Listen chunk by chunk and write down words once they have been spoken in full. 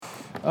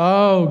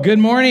Oh, good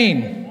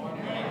morning.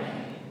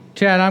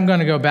 Chad, I'm going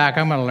to go back.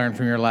 I'm going to learn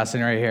from your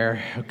lesson right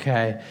here.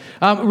 Okay.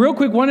 Real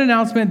quick, one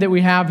announcement that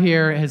we have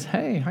here is,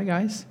 hey, hi,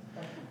 guys.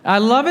 I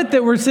love it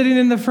that we're sitting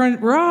in the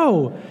front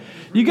row.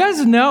 You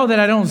guys know that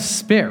I don't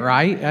spit,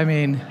 right? I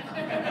mean,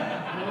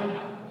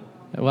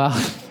 well,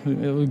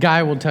 the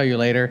guy will tell you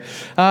later.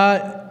 One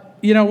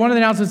of the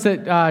announcements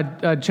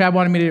that Chad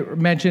wanted me to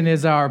mention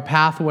is our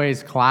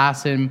Pathways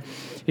class. And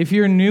if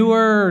you're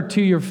newer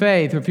to your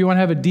faith, or if you want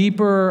to have a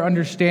deeper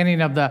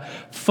understanding of the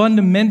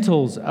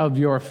fundamentals of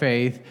your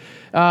faith,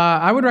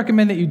 I would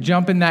recommend that you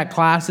jump in that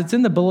class. It's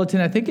in the bulletin.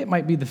 I think it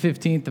might be the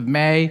 15th of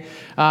May.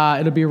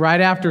 It'll be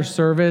right after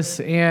service,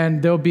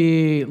 and there'll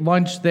be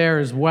lunch there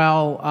as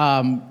well.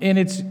 And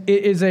it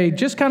is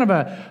just kind of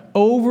a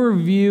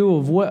overview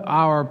of what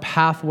our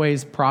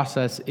Pathways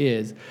process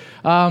is.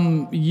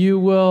 You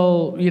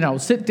will,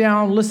 sit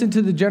down, listen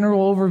to the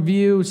general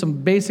overview, some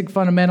basic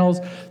fundamentals,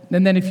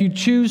 and then if you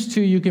choose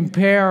to, you can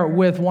pair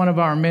with one of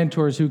our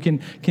mentors who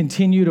can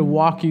continue to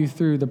walk you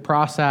through the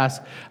process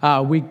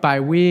week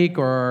by week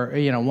or,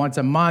 once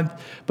a month.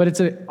 But it's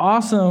an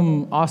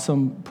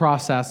awesome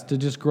process to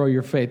just grow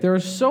your faith. There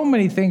are so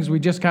many things we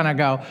just kind of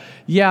go,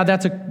 yeah,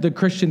 that's the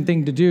Christian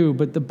thing to do,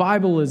 but the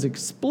Bible is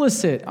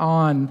explicit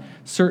on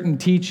certain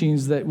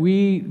teachings that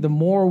the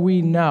more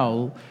we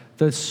know,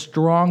 the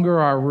stronger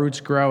our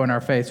roots grow in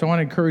our faith. So I want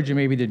to encourage you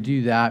maybe to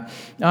do that.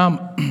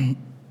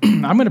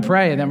 I'm going to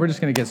pray, and then we're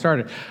just going to get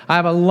started. I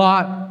have a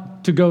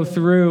lot to go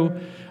through.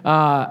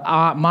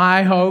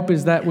 My hope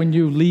is that when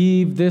you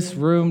leave this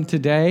room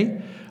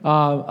today,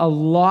 a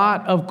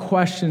lot of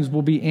questions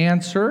will be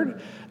answered,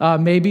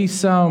 maybe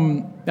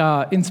some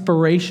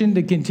inspiration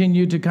to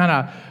continue to kind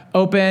of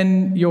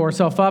open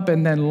yourself up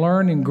and then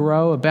learn and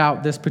grow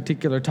about this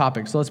particular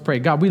topic. So let's pray.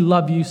 God, we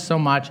love you so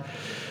much.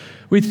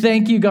 We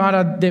thank you,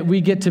 God, that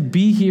we get to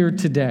be here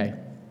today.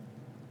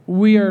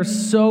 We are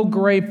so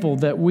grateful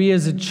that we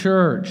as a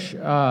church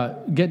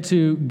get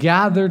to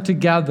gather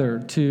together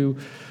to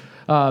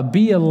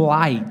be a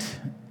light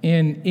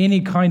in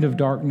any kind of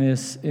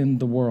darkness in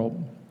the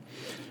world.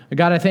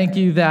 God, I thank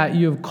you that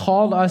you have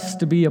called us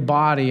to be a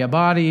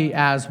body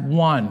as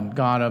one,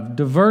 God, of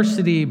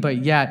diversity,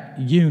 but yet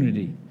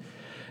unity.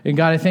 And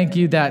God, I thank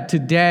you that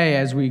today,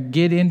 as we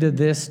get into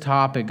this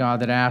topic, God,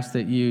 that I ask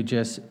that you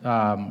just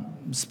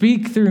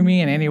speak through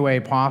me in any way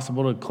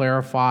possible to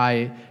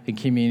clarify and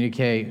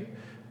communicate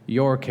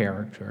your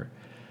character.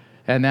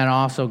 And then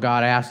also,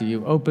 God, I ask that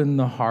you open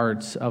the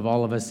hearts of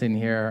all of us in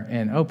here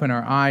and open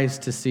our eyes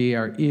to see,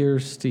 our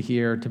ears to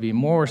hear, to be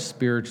more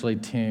spiritually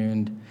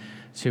tuned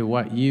to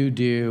what you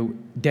do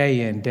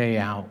day in, day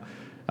out,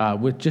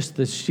 with just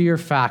the sheer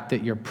fact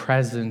that your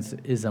presence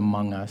is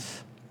among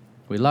us.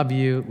 We love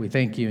you. We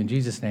thank you. In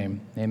Jesus'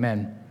 name,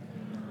 amen.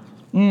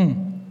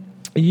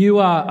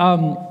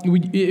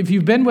 If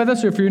you've been with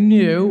us or if you're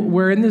new,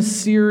 we're in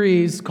this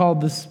series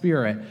called The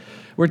Spirit.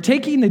 We're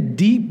taking a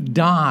deep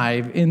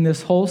dive in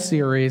this whole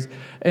series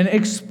and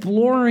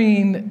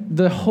exploring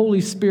the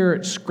Holy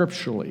Spirit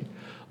scripturally,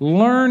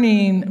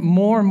 learning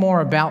more and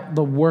more about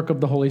the work of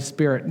the Holy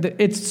Spirit.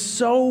 It's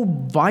so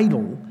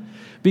vital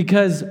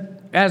because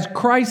as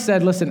Christ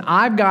said, listen,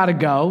 I've got to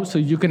go so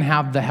you can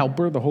have the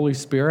helper, the Holy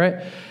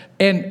Spirit.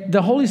 And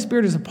the Holy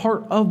Spirit is a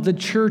part of the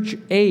church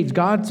age,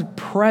 God's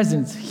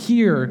presence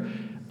here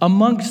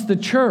amongst the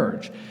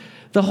church.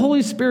 The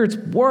Holy Spirit's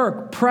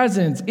work,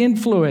 presence,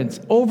 influence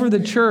over the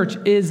church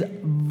is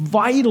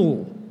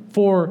vital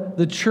for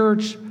the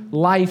church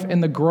life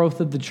and the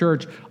growth of the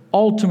church,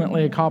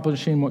 ultimately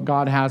accomplishing what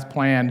God has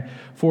planned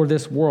for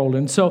this world.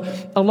 And so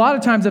a lot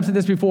of times, I've said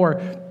this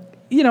before,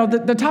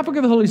 the topic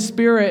of the Holy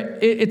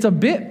Spirit, it's a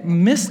bit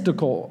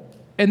mystical,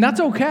 and that's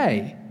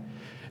okay.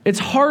 It's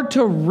hard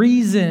to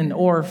reason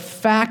or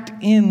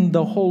fact in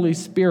the Holy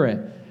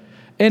Spirit.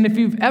 And if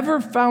you've ever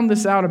found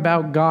this out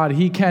about God,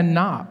 he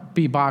cannot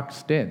be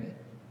boxed in.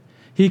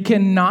 He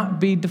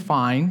cannot be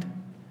defined.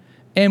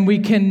 And we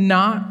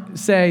cannot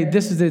say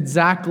this is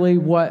exactly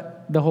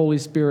what the Holy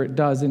Spirit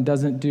does and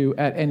doesn't do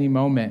at any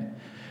moment.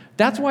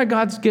 That's why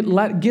God's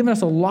given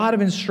us a lot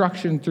of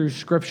instruction through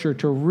Scripture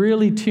to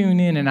really tune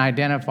in and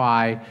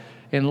identify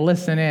and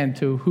listen in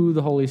to who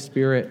the Holy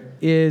Spirit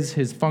is,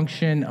 his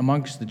function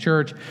amongst the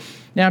church.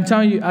 Now,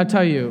 I'll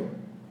tell you,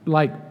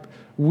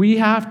 we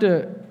have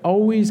to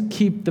always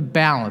keep the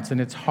balance,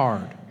 and it's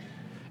hard,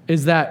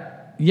 is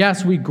that,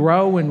 yes, we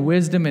grow in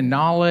wisdom and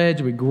knowledge,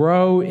 we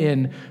grow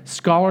in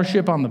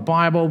scholarship on the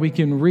Bible, we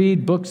can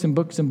read books and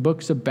books and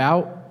books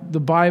about the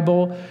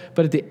Bible,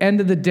 but at the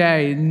end of the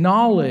day,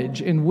 knowledge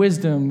and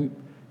wisdom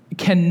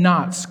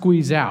cannot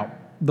squeeze out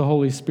the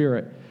Holy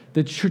Spirit.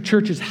 The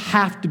churches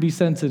have to be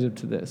sensitive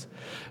to this.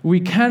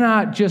 We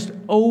cannot just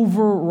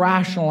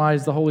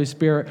over-rationalize the Holy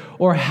Spirit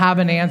or have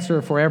an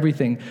answer for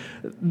everything.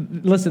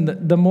 Listen,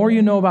 the more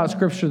you know about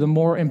Scripture, the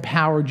more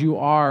empowered you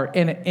are,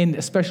 and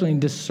especially in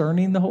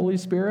discerning the Holy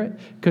Spirit,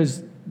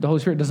 because the Holy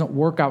Spirit doesn't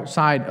work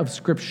outside of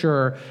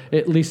Scripture,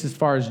 at least as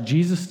far as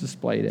Jesus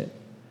displayed it.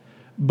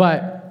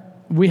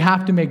 But we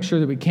have to make sure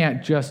that we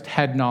can't just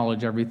head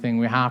knowledge everything.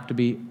 We have to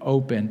be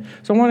open.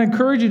 So I want to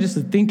encourage you just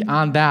to think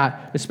on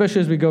that, especially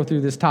as we go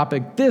through this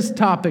topic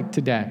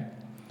today.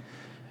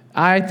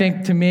 I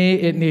think, to me,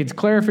 it needs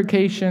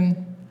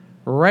clarification,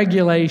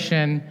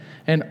 regulation,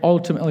 and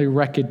ultimately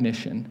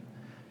recognition.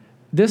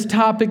 This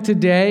topic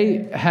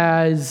today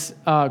has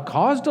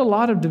caused a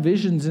lot of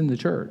divisions in the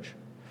church.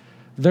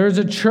 There's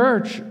a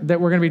church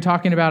that we're going to be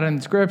talking about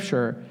in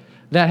Scripture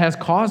that has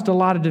caused a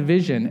lot of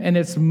division, and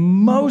it's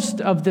most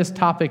of this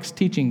topic's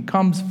teaching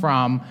comes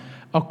from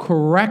a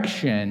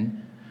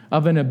correction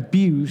of an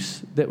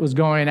abuse that was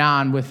going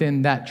on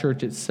within that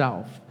church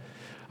itself.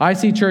 I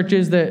see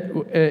churches that,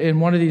 in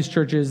one of these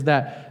churches,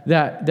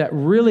 that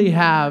really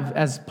have,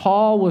 as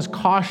Paul was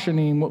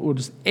cautioning what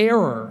was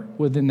error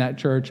within that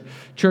church,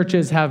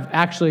 churches have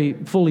actually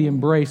fully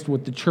embraced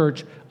what the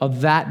church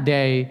of that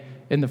day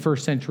in the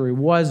first century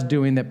was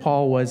doing, that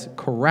Paul was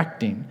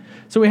correcting.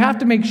 So we have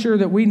to make sure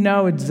that we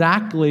know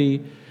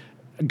exactly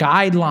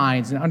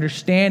guidelines and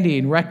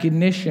understanding,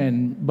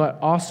 recognition, but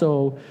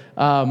also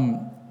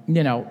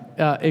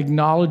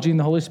acknowledging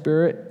the Holy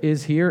Spirit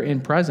is here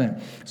and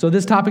present. So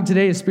this topic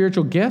today is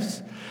spiritual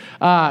gifts.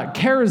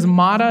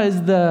 Charismata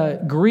is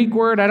the Greek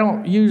word. I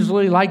don't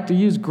usually like to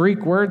use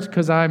Greek words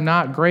because I'm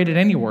not great at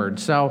any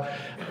words. So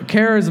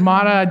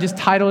charismata, I just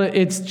titled it,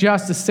 it's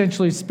just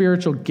essentially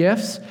spiritual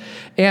gifts.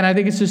 And I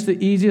think it's just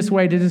the easiest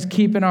way to just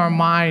keep in our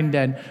mind.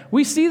 And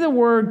we see the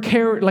word,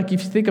 like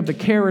if you think of the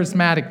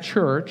charismatic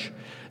church,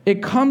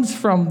 it comes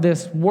from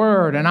this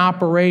word, an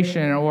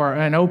operation or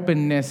an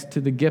openness to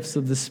the gifts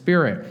of the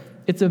Spirit.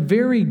 It's a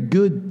very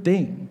good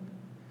thing.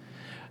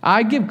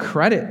 I give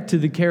credit to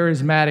the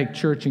charismatic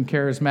church and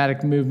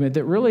charismatic movement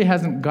that really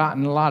hasn't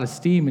gotten a lot of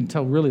steam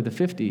until really the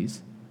 50s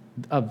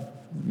of,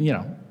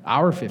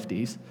 our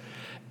 50s.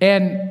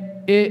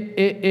 And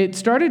it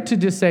started to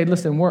just say,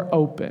 listen, we're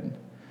open.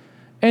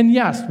 And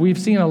yes, we've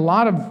seen a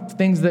lot of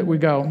things that we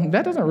go,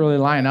 that doesn't really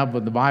line up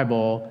with the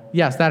Bible.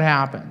 Yes, that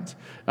happens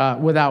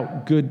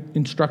without good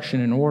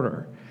instruction and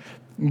order.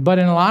 But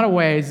in a lot of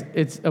ways,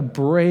 it's a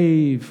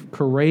brave,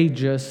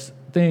 courageous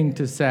thing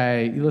to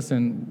say,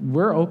 listen,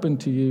 we're open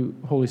to you,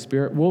 Holy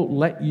Spirit. We'll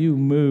let you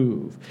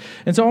move.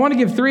 And so I want to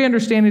give 3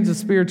 understandings of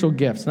spiritual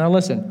gifts. Now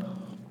listen,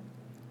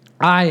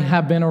 I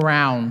have been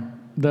around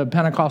the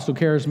Pentecostal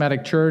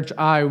Charismatic Church.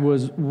 I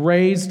was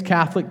raised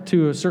Catholic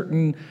to a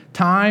certain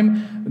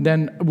time.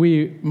 Then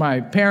my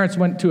parents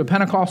went to a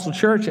Pentecostal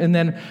church, and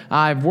then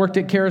I've worked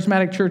at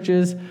charismatic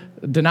churches,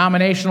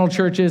 denominational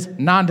churches,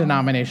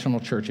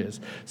 non-denominational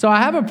churches. So I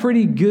have a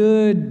pretty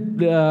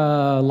good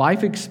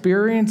life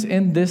experience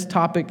in this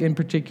topic in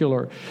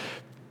particular.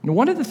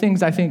 One of the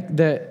things I think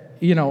that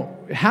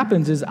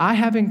happens is I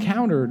have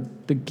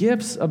encountered the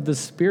gifts of the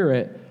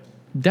Spirit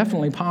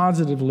definitely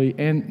positively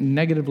and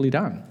negatively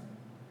done.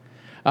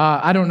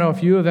 I don't know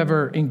if you have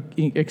ever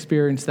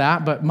experienced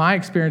that, but my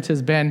experience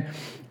has been,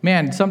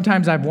 man,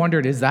 sometimes I've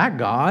wondered, is that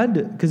God?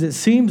 Because it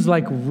seems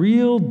like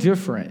real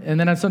different. And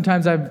then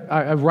sometimes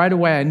right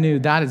away I knew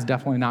that is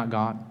definitely not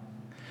God.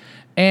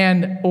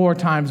 Or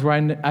times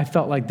where I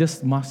felt like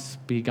this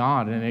must be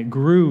God, and it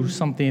grew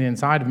something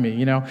inside of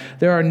me.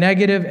 There are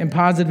negative and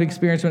positive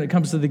experiences when it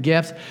comes to the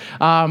gifts.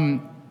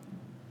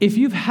 If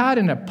you've had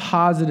a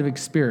positive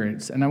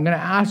experience, and I'm going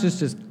to ask this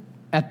just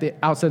at the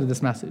outset of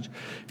this message,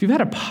 if you've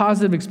had a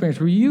positive experience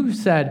where you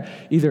said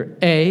either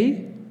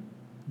A,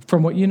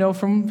 from what you know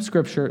from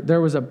Scripture, there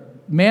was a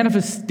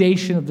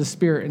manifestation of the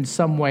Spirit in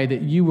some way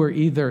that you were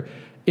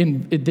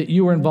that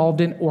you were involved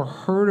in or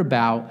heard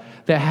about,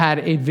 that had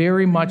a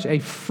very much a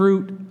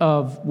fruit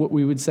of what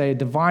we would say a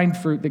divine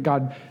fruit, that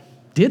God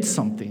did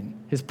something.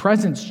 His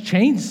presence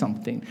changed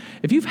something.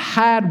 If you've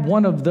had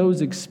one of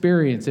those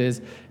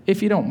experiences,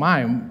 if you don't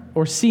mind,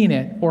 or seen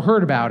it or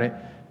heard about it,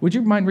 would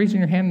you mind raising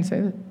your hand and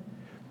say that?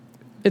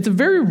 It's a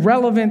very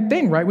relevant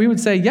thing, right? We would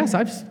say, yes,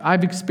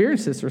 I've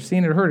experienced this or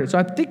seen it or heard it. So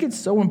I think it's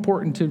so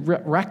important to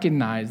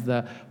recognize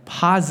the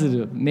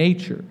positive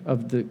nature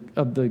of the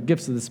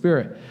gifts of the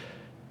Spirit.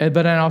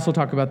 But I also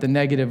talk about the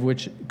negative,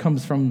 which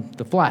comes from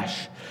the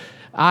flesh.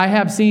 I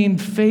have seen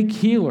fake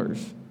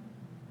healers.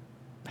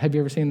 Have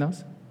you ever seen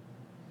those?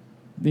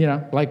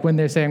 Like when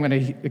they say, I'm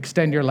going to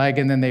extend your leg,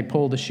 and then they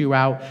pull the shoe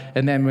out,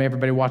 and then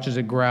everybody watches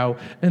it grow,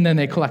 and then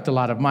they collect a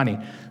lot of money.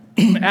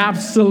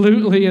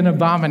 Absolutely an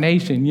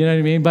abomination, you know what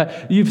I mean?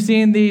 But you've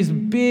seen these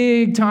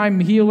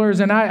big-time healers,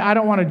 and I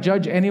don't want to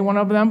judge any one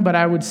of them, but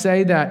I would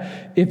say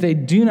that if they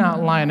do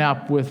not line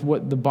up with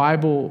what the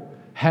Bible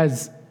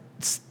has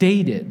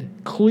stated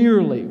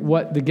clearly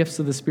what the gifts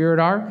of the Spirit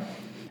are,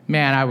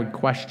 man, I would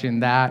question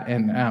that,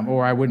 and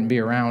or I wouldn't be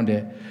around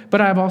it. But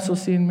I've also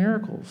seen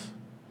miracles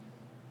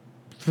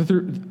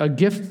through a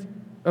gift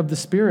of the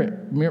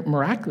Spirit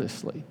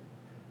miraculously.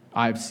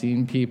 I've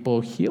seen people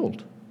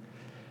healed.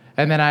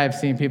 And then I have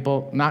seen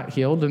people not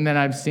healed, and then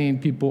I've seen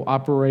people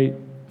operate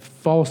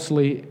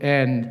falsely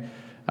and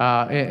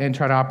try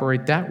to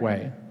operate that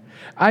way.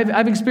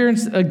 I've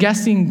experienced a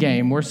guessing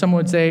game where someone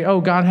would say,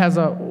 oh, God has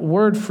a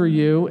word for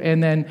you,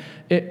 and then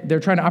they're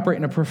trying to operate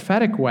in a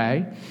prophetic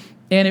way,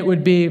 and it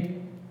would be,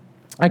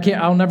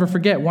 I'll never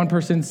forget, one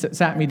person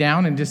sat me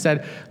down and just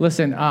said,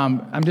 listen,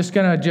 I'm just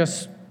going to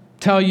just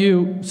tell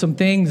you some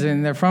things,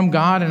 and they're from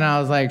God. And I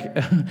was like,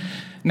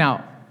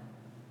 now,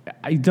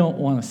 I don't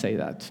want to say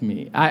that to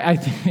me. I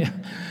think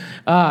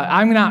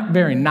I'm not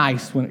very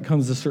nice when it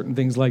comes to certain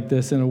things like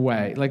this in a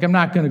way. Like, I'm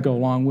not going to go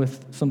along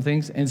with some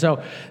things. And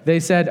so they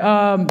said,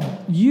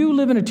 you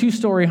live in a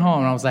 2-story home.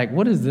 And I was like,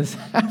 what does this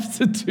have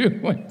to do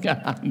with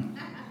God?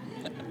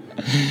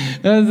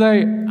 I was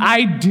like,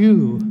 I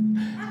do.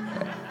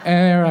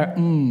 And they were like,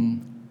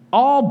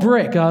 all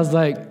brick. I was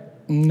like,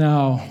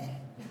 no.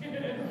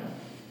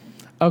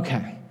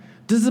 Okay.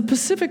 Does the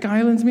Pacific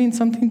Islands mean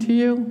something to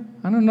you?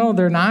 I don't know.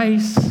 They're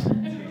nice.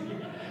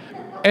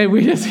 And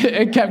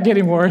it kept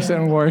getting worse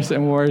and worse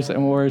and worse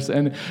and worse.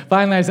 And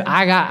finally I said,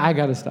 I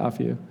got to stop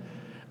you.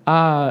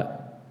 I'm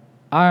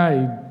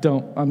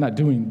not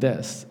doing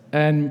this.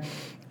 And,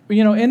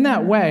 in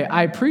that way,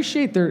 I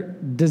appreciate their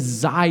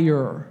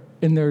desire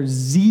and their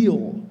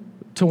zeal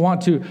to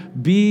want to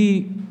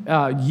be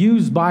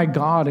used by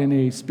God in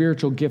a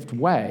spiritual gift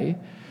way,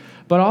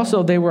 but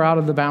also they were out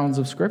of the bounds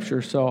of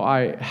Scripture. So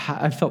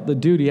I felt the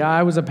duty.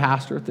 I was a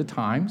pastor at the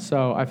time,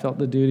 so I felt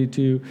the duty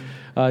to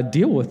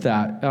deal with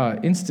that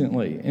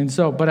instantly. And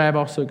so, but I've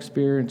also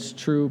experienced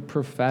true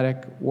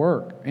prophetic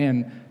work,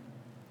 and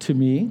to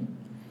me,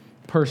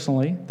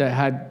 personally, that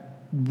had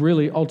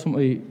really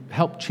ultimately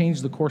helped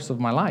change the course of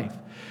my life.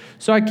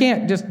 So I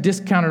can't just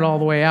discount it all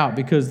the way out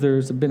because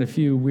there's been a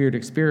few weird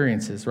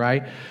experiences,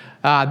 right?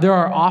 There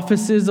are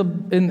offices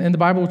in the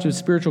Bible, which is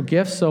spiritual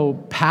gifts. So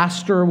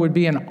pastor would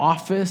be an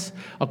office,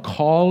 a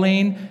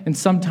calling, and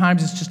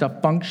sometimes it's just a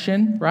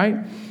function, right?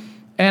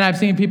 And I've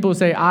seen people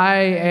say, I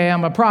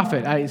am a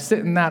prophet. I sit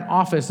in that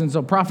office, and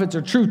so prophets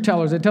are truth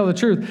tellers. They tell the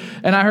truth.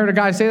 And I heard a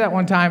guy say that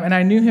one time, and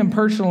I knew him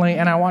personally,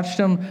 and I watched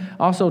him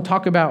also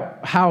talk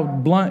about how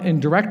blunt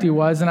and direct he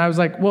was, and I was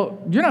like,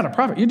 well, you're not a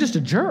prophet. You're just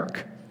a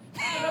jerk.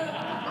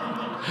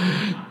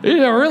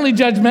 You're really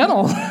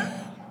judgmental.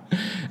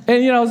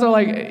 And, so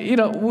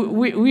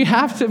we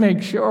have to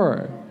make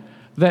sure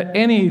that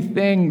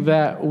anything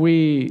that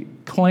we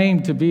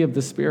claim to be of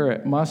the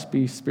Spirit must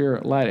be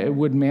Spirit-led. It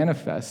would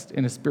manifest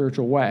in a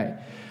spiritual way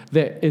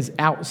that is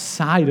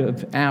outside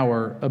of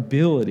our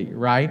ability,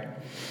 right?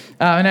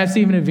 And I've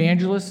seen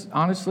evangelists,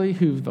 honestly,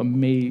 who've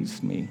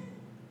amazed me.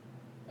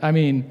 I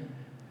mean,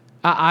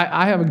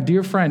 I have a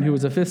dear friend who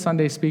was a Fifth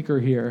Sunday speaker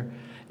here,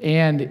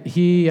 and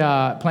he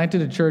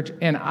planted a church,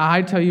 and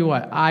I tell you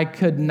what, I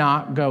could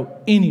not go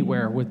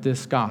anywhere with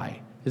this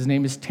guy. His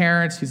name is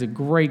Terrence. He's a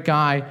great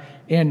guy,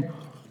 and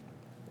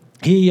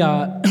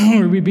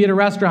we'd be at a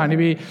restaurant.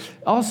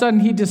 All of a sudden,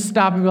 he'd just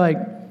stop and be like,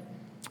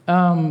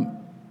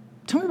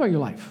 tell me about your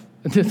life.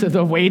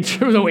 The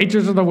waitress or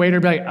the waiter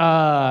would be like,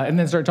 and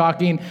then start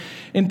talking.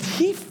 And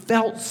he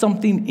felt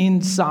something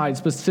inside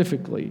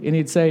specifically. And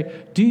he'd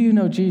say, do you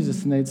know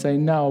Jesus? And they'd say,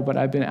 no, but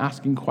I've been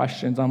asking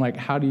questions. I'm like,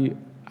 how?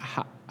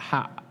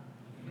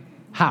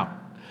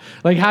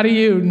 Like, how do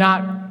you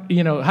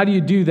how do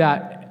you do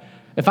that?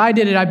 If I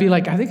did it, I'd be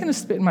like, are they going to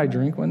spit in my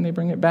drink when they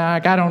bring it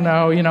back? I don't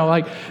know.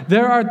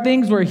 There are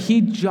things where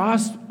he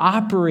just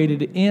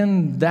operated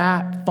in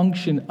that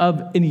function of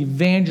an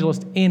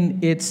evangelist in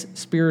its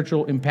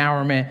spiritual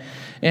empowerment.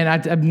 And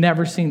I've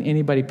never seen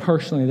anybody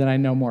personally that I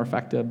know more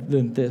effective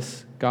than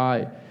this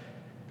guy.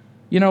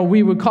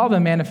 We would call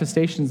them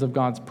manifestations of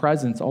God's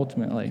presence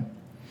ultimately.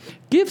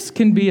 Gifts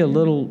can be a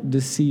little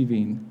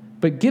deceiving,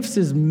 but gifts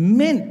is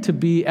meant to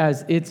be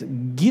as it's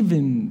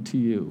given to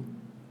you,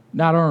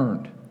 not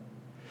earned.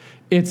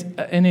 It's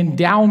an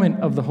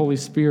endowment of the Holy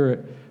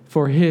Spirit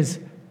for his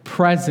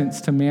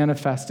presence to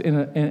manifest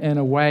in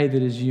a way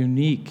that is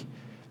unique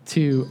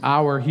to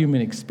our human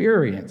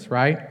experience,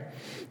 right?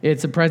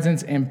 It's a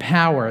presence and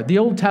power. The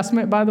Old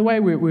Testament, by the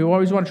way, we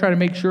always want to try to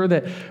make sure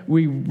that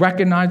we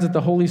recognize that the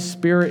Holy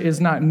Spirit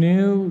is not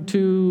new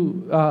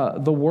to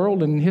the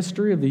world and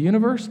history of the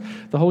universe.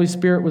 The Holy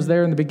Spirit was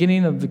there in the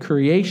beginning of the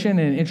creation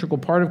and an integral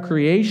part of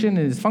creation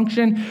and his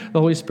function. The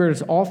Holy Spirit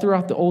is all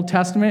throughout the Old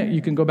Testament.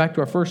 You can go back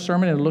to our first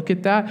sermon and look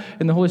at that.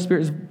 And the Holy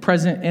Spirit is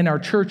present in our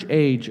church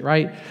age,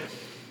 right?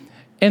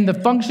 And the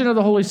function of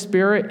the Holy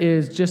Spirit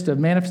is just a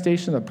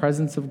manifestation of the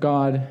presence of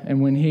God.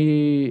 And when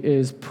he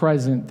is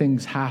present,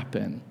 things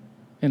happen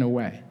in a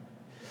way.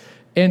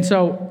 And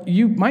so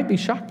you might be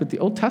shocked, but the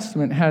Old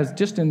Testament has,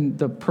 just in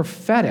the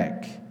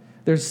prophetic,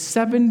 there's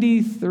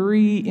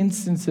 73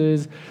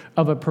 instances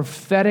of a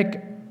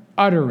prophetic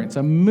utterance,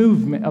 a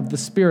movement of the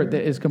Spirit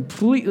that is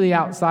completely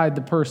outside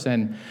the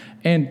person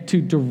and to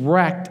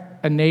direct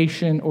a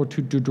nation or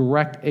to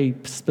direct a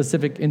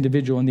specific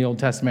individual in the Old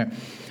Testament.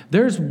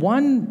 There's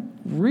one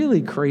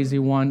really crazy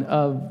one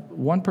of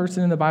one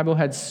person in the Bible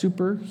had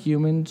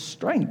superhuman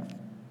strength.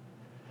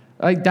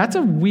 Like, that's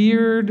a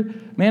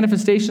weird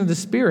manifestation of the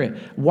Spirit.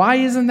 Why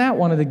isn't that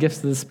one of the gifts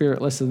of the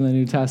Spirit listed in the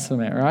New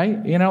Testament,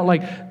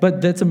 right?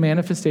 But that's a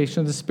manifestation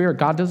of the Spirit.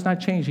 God does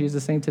not change. He is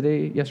the same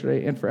today,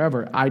 yesterday, and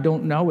forever. I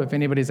don't know if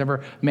anybody's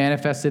ever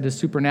manifested a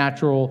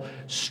supernatural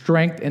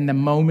strength in the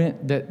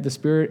moment that the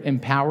Spirit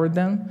empowered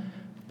them,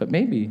 but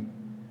maybe.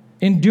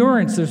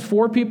 Endurance, there's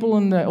 4 people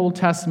in the Old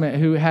Testament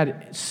who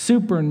had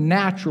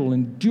supernatural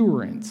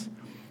endurance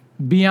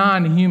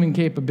beyond human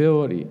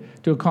capability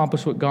to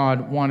accomplish what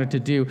God wanted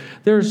to do.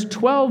 There's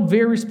 12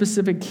 very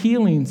specific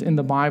healings in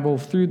the Bible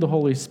through the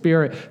Holy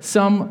Spirit,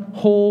 some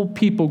whole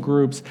people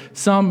groups,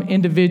 some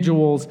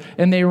individuals,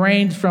 and they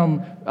range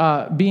from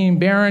being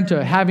barren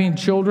to having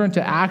children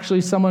to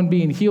actually someone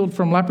being healed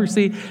from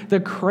leprosy. The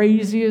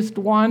craziest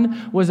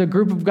one was a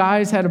group of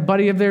guys had a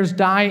buddy of theirs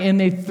die, and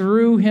they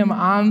threw him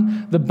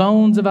on the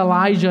bones of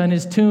Elijah in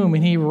his tomb,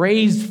 and he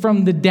raised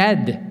from the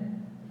dead.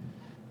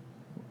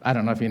 I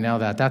don't know if you know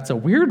that. That's a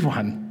weird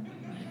one.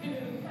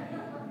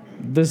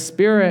 The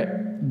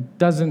Spirit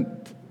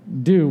doesn't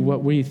do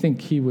what we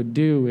think he would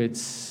do.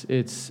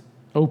 It's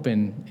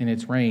open in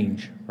its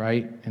range,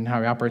 right? And how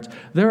he operates.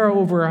 There are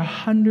over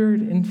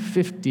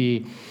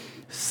 150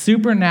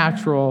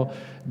 supernatural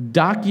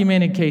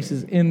documented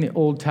cases in the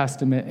Old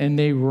Testament, and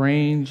they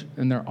range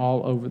and they're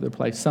all over the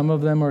place. Some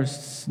of them are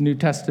New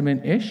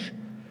Testament-ish.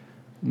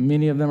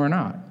 Many of them are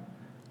not.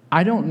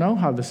 I don't know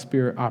how the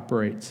Spirit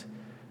operates.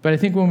 But I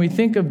think when we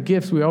think of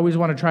gifts, we always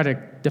want to try to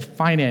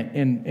define it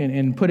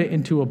and put it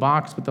into a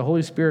box, but the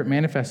Holy Spirit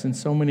manifests in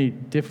so many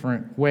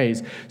different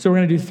ways. So we're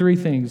going to do 3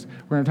 things.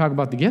 We're going to talk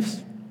about the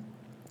gifts,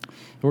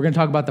 we're going to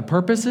talk about the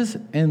purposes,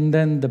 and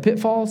then the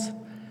pitfalls,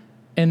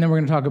 and then we're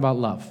going to talk about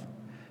love.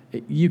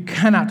 You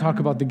cannot talk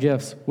about the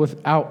gifts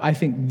without, I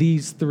think,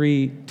 these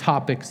 3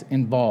 topics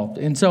involved.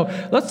 And so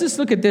let's just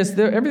look at this.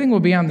 Everything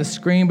will be on the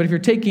screen, but if you're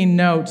taking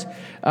notes,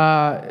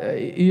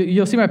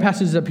 you'll see my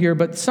passages up here,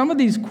 but some of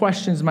these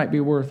questions might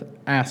be worth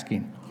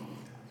asking.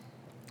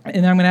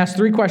 And I'm going to ask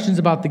 3 questions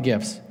about the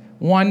gifts.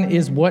 One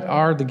is, what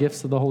are the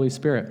gifts of the Holy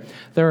Spirit?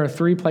 There are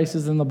 3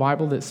 places in the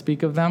Bible that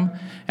speak of them,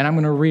 and I'm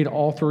going to read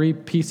all 3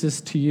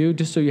 pieces to you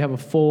just so you have a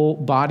full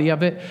body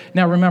of it.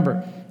 Now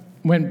remember,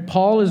 when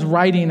Paul is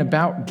writing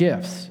about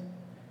gifts,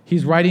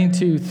 he's writing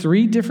to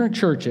 3 different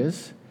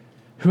churches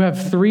who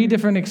have 3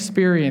 different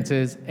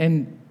experiences,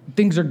 and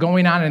things are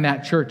going on in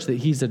that church that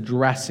he's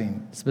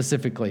addressing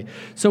specifically.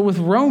 So with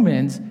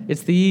Romans,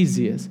 it's the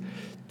easiest.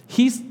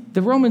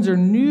 The Romans are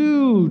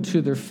new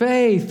to their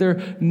faith.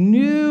 They're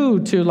new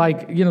to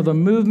the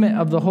movement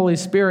of the Holy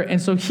Spirit.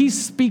 And so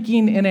he's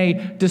speaking in a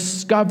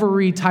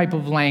discovery type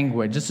of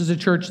language. This is a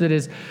church that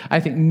is,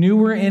 I think,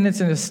 newer in its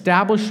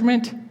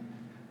establishment.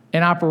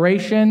 In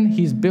operation,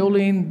 he's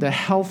building the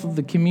health of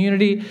the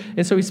community.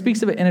 And so he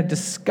speaks of it in a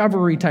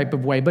discovery type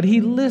of way. But he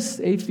lists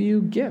a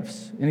few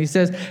gifts. And he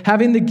says,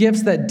 having the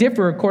gifts that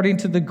differ according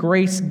to the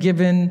grace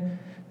given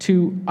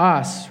to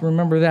us.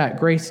 Remember that,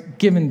 grace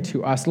given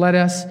to us. Let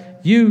us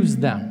use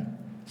them.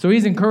 So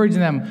he's encouraging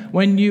them.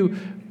 When you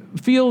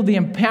feel the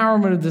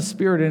empowerment of the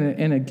Spirit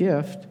in a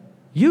gift,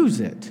 use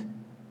it.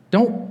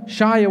 Don't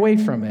shy away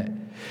from it.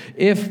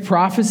 If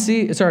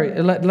prophecy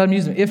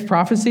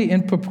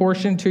in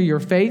proportion to your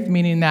faith,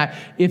 meaning that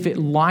if it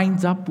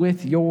lines up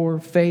with your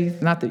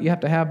faith, not that you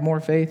have to have more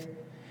faith.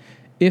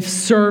 If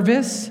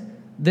service,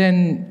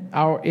 then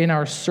in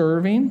our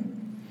serving.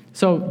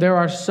 So there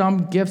are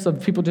some gifts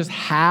of people just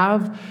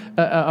have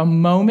a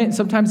moment.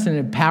 Sometimes it's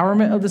an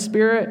empowerment of the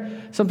Spirit.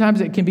 Sometimes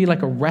it can be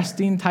like a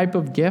resting type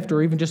of gift,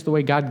 or even just the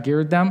way God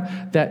geared them,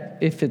 that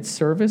if it's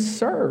service,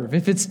 serve.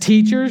 If it's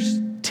teachers,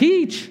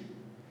 teach.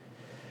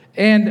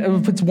 And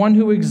if it's one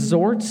who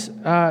exhorts,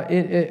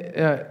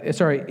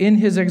 in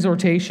his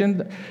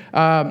exhortation,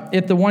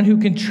 if the one who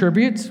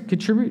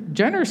contribute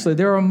generously.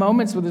 There are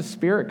moments where the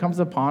Spirit comes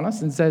upon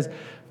us and says,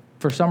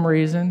 for some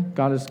reason,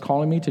 God is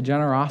calling me to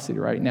generosity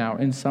right now.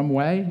 In some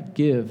way,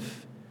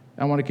 give.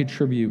 I want to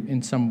contribute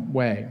in some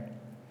way.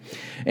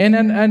 And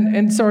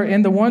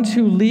the ones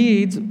who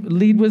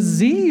lead with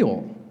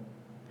zeal.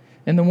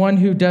 And the one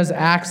who does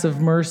acts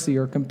of mercy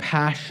or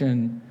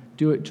compassion,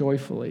 do it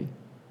joyfully.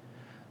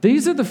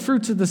 These are the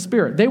fruits of the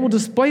Spirit. They will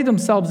display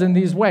themselves in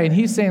these ways. And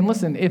he's saying,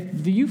 listen,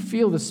 if you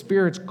feel the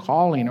Spirit's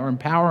calling or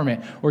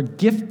empowerment or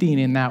gifting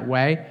in that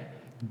way,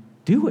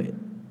 do it.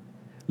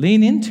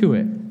 Lean into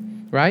it,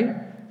 right?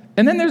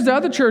 And then there's the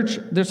other church.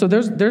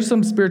 There's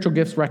some spiritual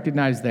gifts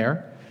recognized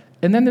there.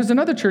 And then there's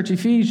another church,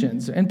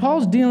 Ephesians. And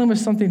Paul's dealing with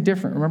something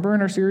different. Remember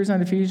in our series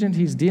on Ephesians?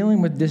 He's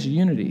dealing with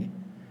disunity.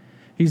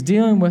 He's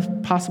dealing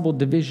with possible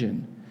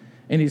division.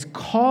 And he's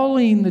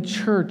calling the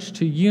church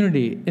to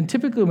unity. And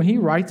typically when he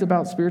writes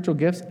about spiritual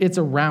gifts, it's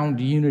around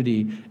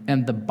unity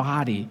and the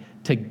body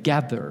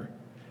together,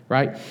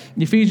 right?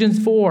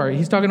 Ephesians 4,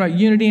 he's talking about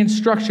unity and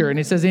structure. And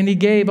he says, and he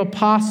gave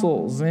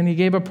apostles, and he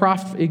gave the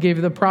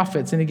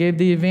prophets, and he gave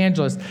the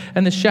evangelists,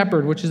 and the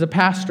shepherd, which is a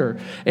pastor,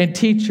 and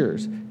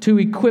teachers, to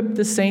equip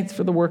the saints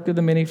for the work of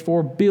the ministry,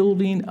 for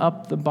building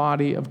up the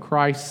body of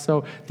Christ.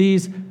 So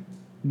these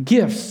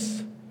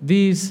gifts,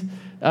 these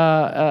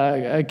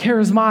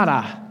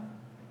charismata,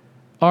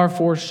 are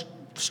for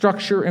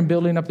structure and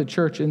building up the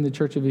church in the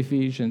church of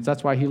Ephesians.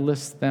 That's why he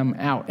lists them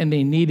out. And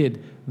they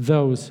needed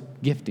those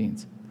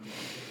giftings.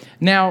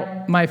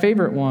 Now, my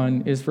favorite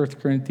one is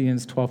 1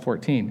 Corinthians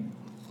 12:14.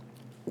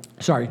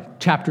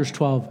 Chapters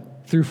 12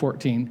 through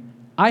 14.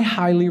 I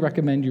highly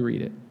recommend you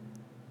read it.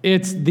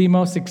 It's the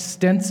most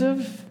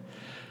extensive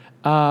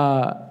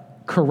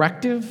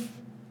corrective,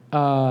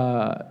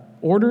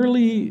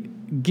 orderly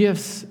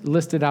gifts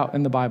listed out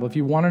in the Bible. If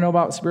you want to know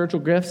about spiritual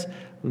gifts,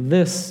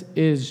 this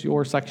is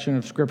your section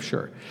of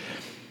Scripture.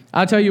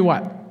 I'll tell you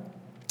what.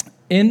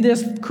 In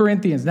this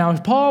Corinthians, now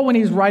Paul, when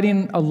he's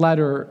writing a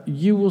letter,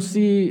 you will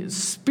see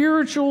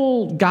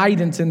spiritual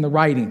guidance in the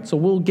writing. So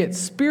we'll get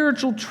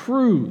spiritual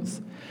truths.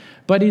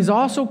 But he's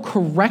also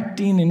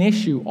correcting an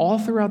issue all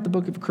throughout the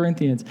book of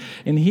Corinthians.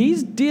 And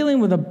he's dealing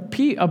with a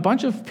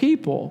bunch of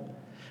people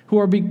who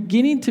are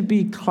beginning to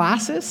be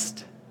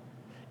classist,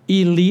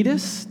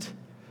 elitist,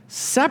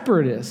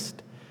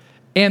 separatist,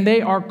 and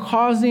they are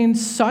causing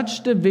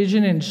such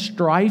division and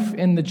strife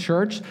in the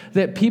church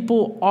that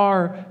people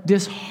are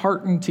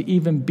disheartened to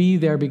even be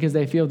there because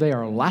they feel they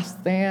are less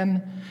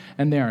than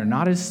and they are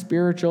not as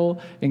spiritual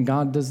and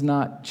God does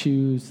not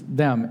choose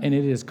them. And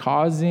it is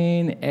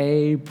causing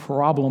a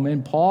problem.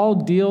 And Paul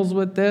deals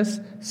with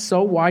this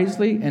so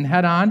wisely and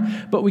head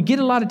on, but we get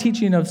a lot of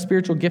teaching of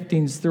spiritual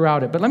giftings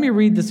throughout it. But let me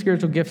read the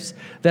spiritual gifts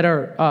that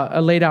are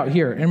laid out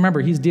here. And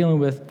remember, he's dealing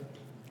with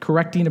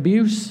correcting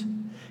abuse.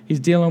 He's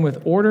dealing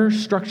with order,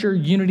 structure,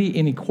 unity,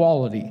 and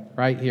equality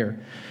right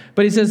here.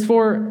 But he says,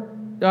 for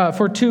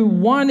to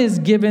one is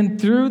given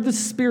through the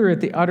Spirit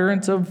the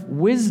utterance of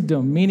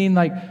wisdom, meaning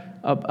like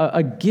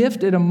a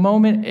gift at a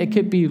moment. It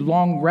could be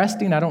long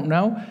resting, I don't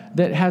know,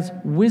 that has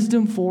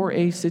wisdom for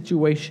a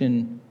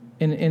situation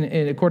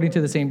in according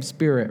to the same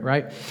Spirit,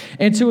 right?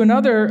 And to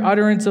another,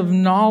 utterance of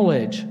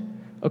knowledge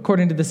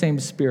according to the same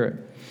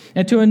Spirit.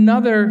 And to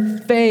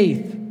another,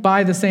 faith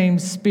by the same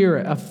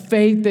Spirit, a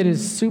faith that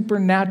is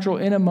supernatural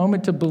in a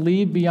moment to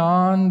believe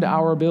beyond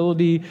our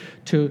ability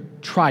to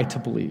try to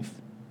believe.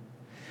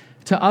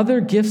 To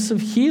other, gifts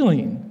of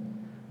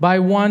healing by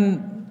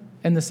one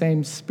and the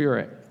same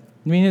Spirit.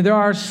 Meaning there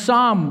are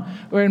some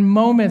or in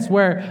moments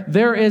where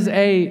there is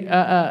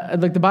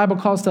like the Bible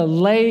calls to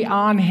lay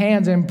on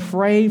hands and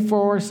pray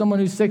for someone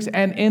who's sick.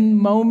 And in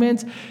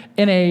moments,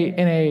 in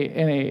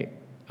a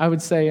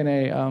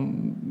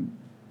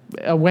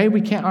way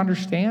we can't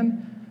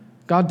understand,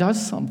 God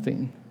does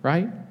something,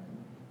 right?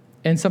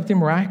 And something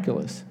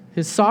miraculous.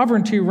 His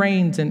sovereignty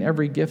reigns in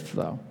every gift,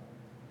 though.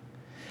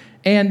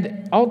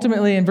 And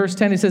ultimately, in verse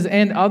 10, he says,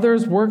 and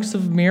others works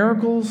of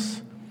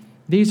miracles.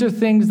 These are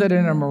things that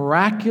in a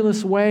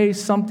miraculous way,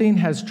 something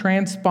has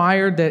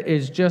transpired that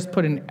is just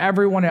putting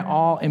everyone at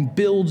awe and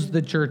builds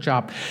the church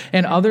up.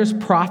 And others,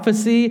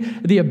 prophecy,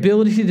 the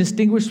ability to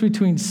distinguish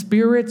between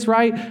spirits,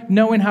 right?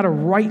 Knowing how to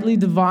rightly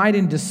divide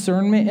and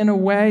discernment in a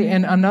way.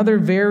 And another,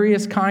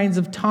 various kinds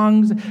of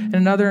tongues, and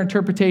another,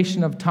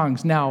 interpretation of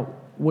tongues. Now,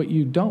 what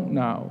you don't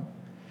know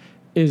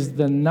is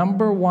the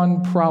number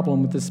one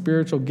problem with the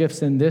spiritual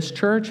gifts in this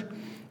church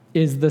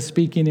is the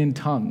speaking in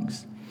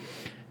tongues.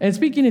 And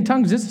speaking in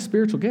tongues is a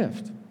spiritual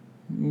gift.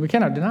 We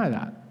cannot deny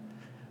that.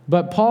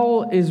 But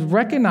Paul is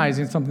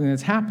recognizing something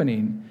that's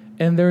happening,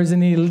 and there's an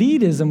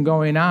elitism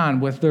going on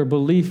with their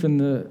belief in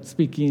the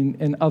speaking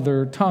in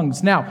other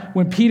tongues. Now,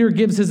 when Peter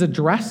gives his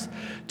address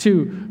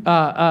to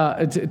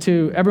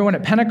everyone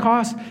at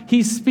Pentecost,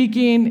 he's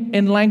speaking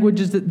in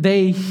languages that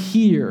they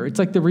hear. It's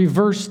like the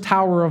reverse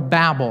Tower of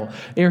Babel.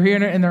 They're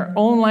hearing it in their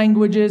own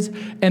languages,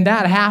 and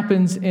that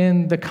happens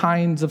in the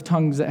kinds of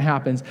tongues that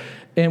happens.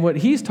 And what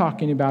he's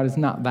talking about is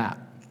not that.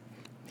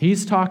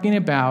 He's talking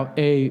about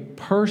a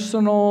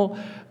personal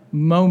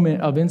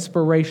moment of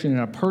inspiration in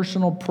a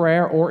personal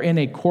prayer or in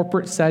a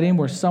corporate setting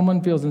where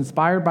someone feels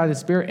inspired by the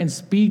Spirit and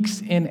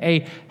speaks in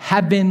a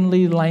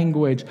heavenly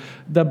language.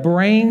 The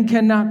brain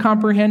cannot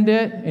comprehend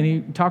it, and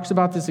he talks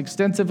about this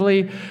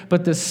extensively,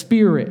 but the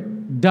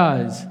Spirit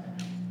does.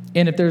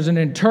 And if there's an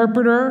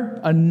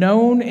interpreter, a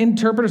known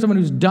interpreter, someone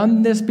who's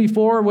done this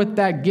before with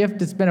that gift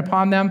that's been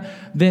upon them,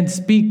 then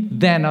speak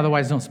then,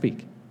 otherwise don't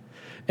speak.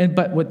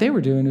 But what they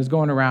were doing is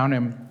going around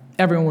and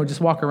everyone would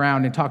just walk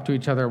around and talk to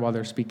each other while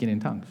they're speaking in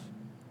tongues.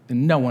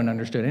 And no one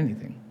understood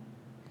anything.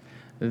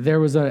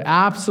 There was an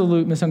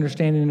absolute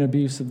misunderstanding and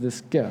abuse of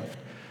this gift.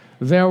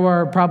 There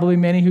were probably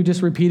many who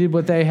just repeated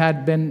what they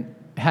had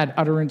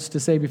utterance to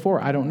say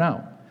before. I don't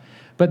know.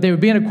 But they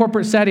would be in a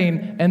corporate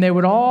setting, and they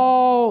would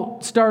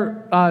all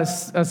start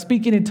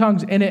speaking in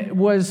tongues, and it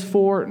was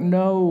for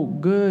no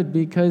good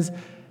because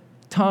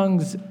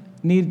tongues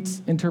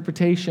needs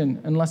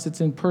interpretation unless it's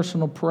in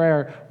personal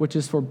prayer, which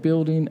is for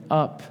building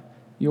up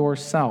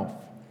yourself.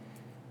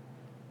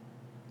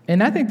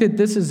 And I think that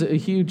this is a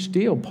huge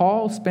deal.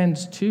 Paul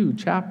spends 2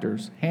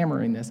 chapters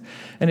hammering this.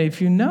 And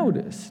if you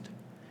noticed,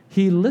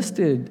 he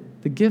listed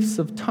the gifts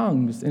of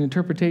tongues and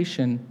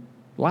interpretation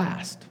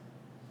last.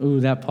 Ooh,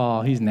 that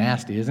Paul, he's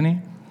nasty, isn't he?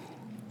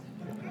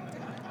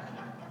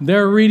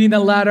 They're reading the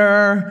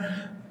letter,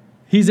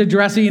 he's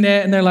addressing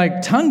it, and they're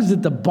like, tongues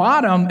at the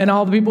bottom, and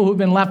all the people who've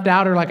been left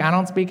out are like, I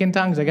don't speak in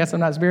tongues, I guess I'm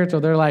not spiritual.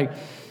 They're like,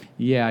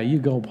 yeah, you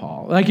go,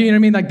 Paul. Like, you know what I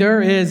mean? Like,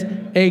 there is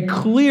a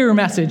clear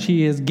message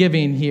he is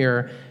giving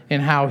here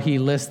in how he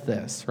lists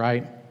this,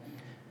 right?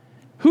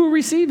 Who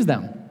receives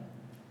them?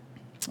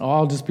 Oh,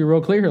 I'll just be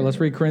real clear here.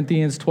 Let's read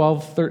Corinthians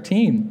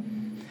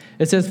 12:13.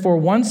 It says, for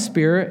one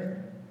Spirit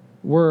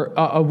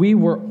we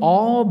were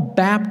all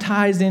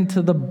baptized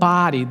into the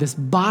body. This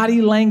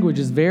body language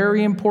is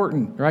very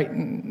important, right?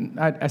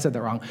 I said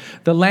that wrong.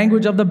 The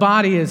language of the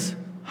body is,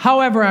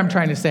 however I'm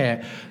trying to say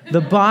it,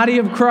 the body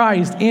of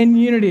Christ in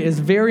unity is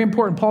very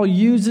important. Paul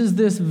uses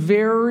this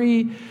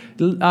very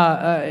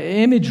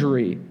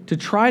imagery to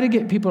try to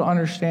get people to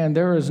understand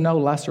there is no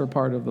lesser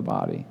part of the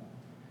body.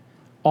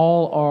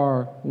 All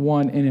are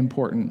one and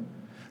important.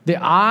 The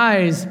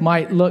eyes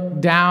might look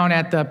down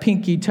at the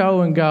pinky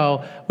toe and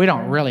go, we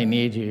don't really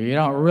need you. You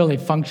don't really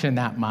function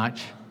that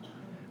much,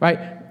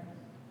 right?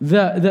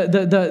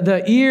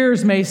 The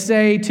ears may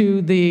say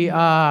to the,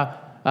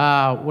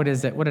 what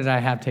is it? What did I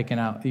have taken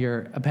out?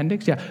 Your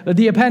appendix? Yeah,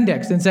 the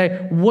appendix, and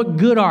say, what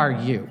good are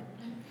you,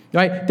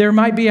 right? There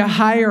might be a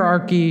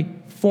hierarchy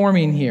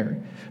forming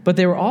here. But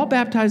they were all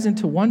baptized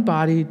into one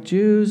body,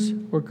 Jews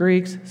or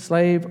Greeks,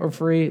 slave or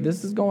free.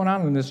 This is going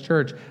on in this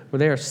church where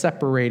they are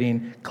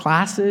separating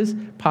classes,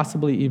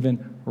 possibly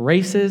even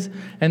races,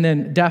 and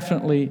then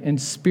definitely in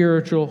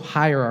spiritual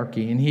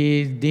hierarchy, and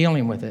he's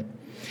dealing with it.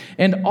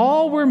 And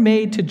all were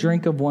made to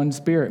drink of one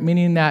spirit,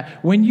 meaning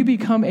that when you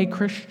become a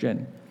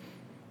Christian,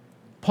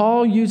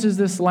 Paul uses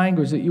this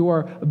language that you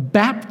are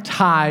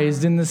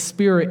baptized in the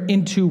Spirit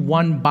into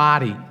one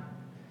body.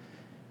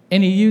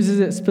 And he uses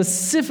it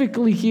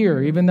specifically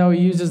here, even though he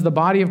uses the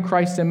body of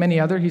Christ and many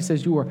other. He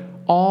says you are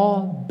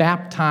all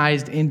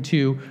baptized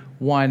into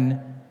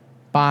one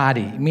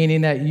body,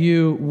 meaning that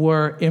you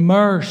were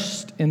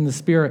immersed in the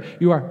Spirit.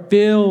 You are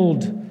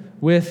filled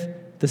with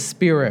the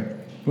Spirit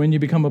when you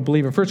become a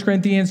believer. 1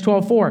 Corinthians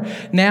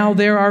 12:4. Now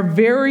there are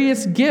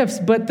various gifts,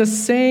 but the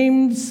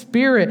same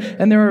Spirit.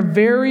 And there are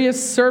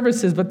various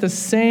services, but the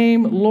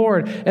same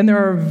Lord. And there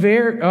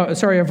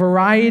are a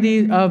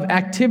variety of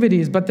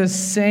activities, but the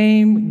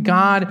same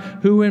God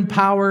who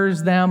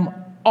empowers them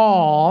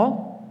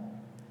all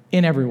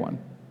in everyone.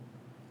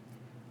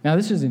 Now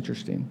this is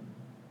interesting.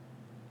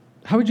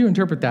 How would you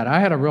interpret that? I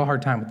had a real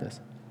hard time with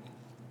this.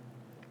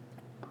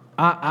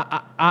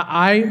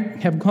 I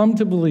have come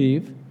to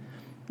believe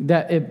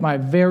that at my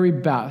very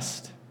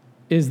best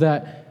is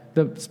that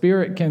the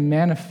Spirit can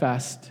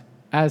manifest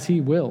as he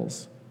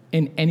wills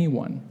in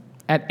anyone,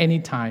 at any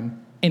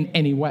time, in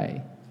any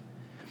way.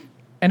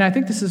 And I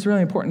think this is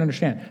really important to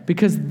understand,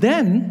 because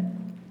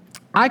then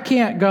I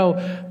can't go,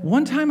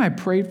 one time I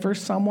prayed for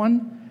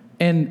someone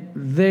and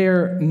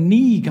their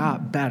knee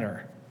got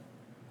better,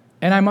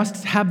 and I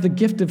must have the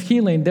gift of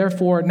healing,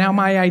 therefore now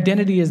my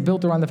identity is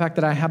built around the fact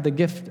that I have the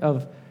gift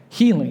of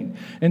healing.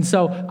 And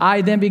so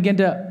I then begin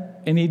to,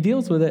 and he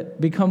deals with it,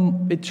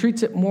 it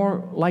treats it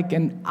more like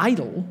an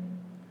idol,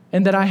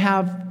 and that I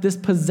have this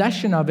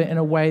possession of it in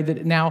a way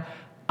that now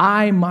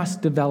I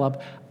must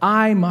develop,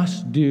 I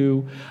must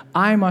do,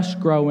 I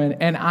must grow in,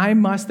 and I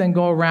must then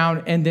go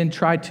around and then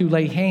try to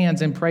lay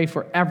hands and pray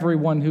for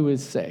everyone who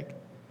is sick.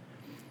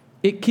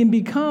 It can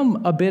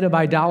become a bit of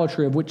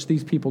idolatry, of which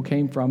these people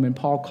came from, and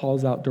Paul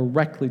calls out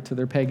directly to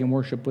their pagan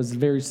worship was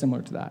very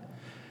similar to that.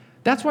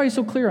 That's why he's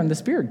so clear on the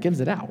Spirit gives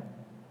it out.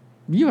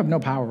 You have no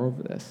power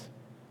over this.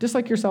 Just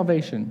like your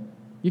salvation,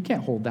 you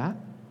can't hold that.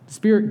 The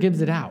Spirit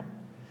gives it out.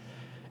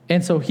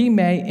 And so he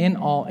may, in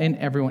all, in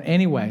everyone,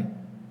 anyway,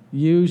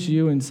 use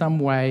you in some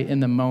way in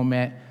the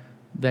moment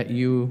that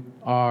you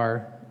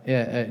are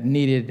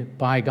needed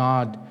by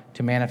God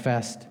to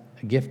manifest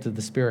a gift of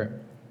the Spirit.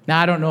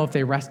 Now, I don't know if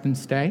they rest and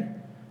stay.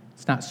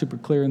 It's not super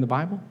clear in the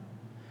Bible.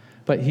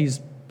 But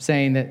he's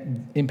saying that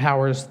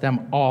empowers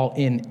them all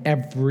in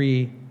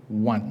every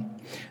one.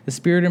 The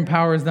Spirit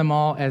empowers them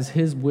all as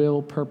his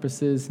will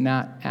purposes,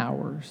 not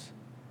ours.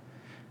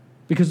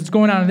 Because what's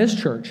going on in this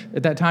church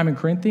at that time in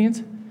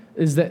Corinthians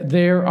is that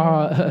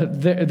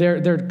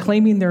they're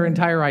claiming their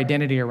entire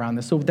identity around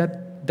this. So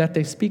that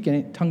they speak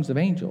in tongues of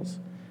angels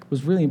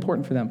was really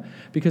important for them.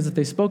 Because if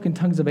they spoke in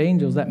tongues of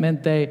angels, that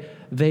meant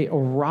they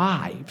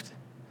arrived.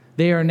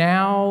 They are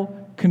now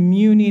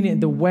communing in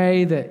the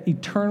way that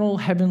eternal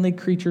heavenly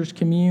creatures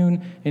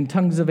commune in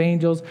tongues of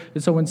angels.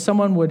 And so when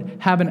someone would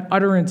have an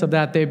utterance of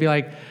that, they'd be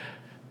like,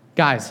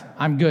 guys,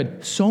 I'm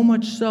good. So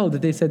much so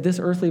that they said, this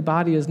earthly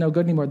body is no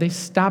good anymore. They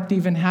stopped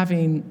even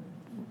having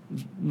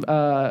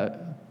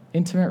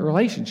intimate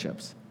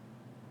relationships,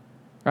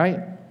 right?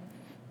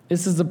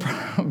 This is a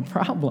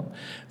problem.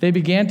 They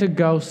began to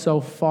go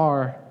so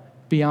far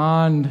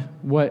beyond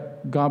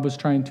what God was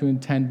trying to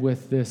intend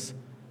with this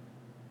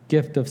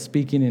gift of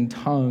speaking in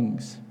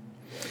tongues.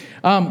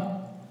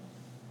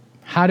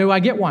 How do I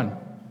get one?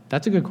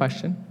 That's a good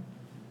question.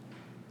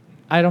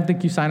 I don't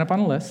think you sign up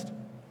on a list.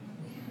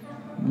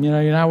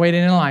 You're not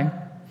waiting in line.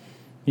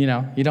 You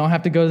don't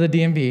have to go to the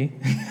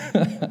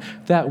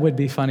DMV. That would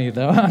be funny,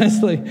 though,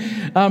 honestly.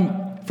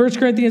 1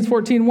 Corinthians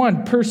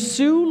 14:1,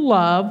 pursue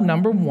love,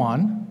 number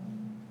one,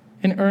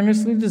 and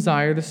earnestly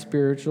desire the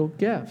spiritual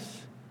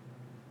gifts.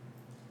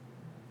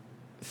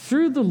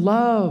 Through the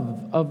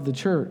love of the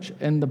church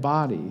and the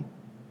body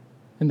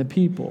and the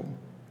people,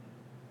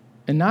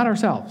 and not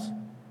ourselves,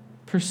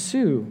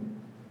 pursue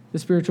the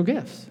spiritual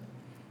gifts.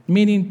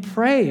 Meaning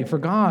pray for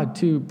God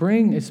to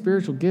bring a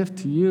spiritual gift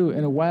to you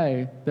in a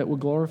way that will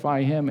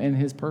glorify him and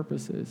his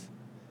purposes.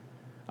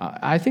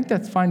 I think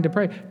that's fine to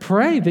pray.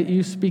 Pray that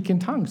you speak in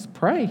tongues.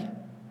 Pray.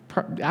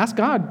 Ask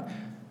God.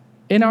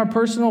 In our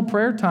personal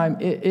prayer time,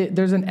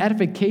 there's an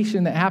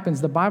edification that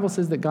happens. The Bible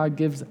says that God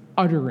gives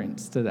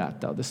utterance to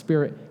that, though. The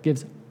Spirit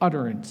gives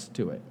utterance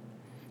to it.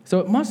 So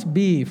it must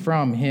be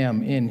from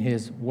him in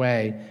his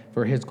way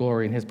for his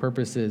glory and his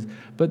purposes.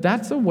 But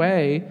that's a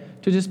way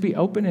to just be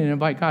open and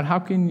invite God. How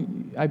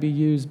can I be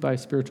used by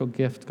spiritual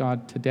gift,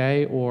 God,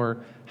 today,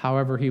 or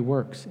however he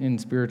works in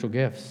spiritual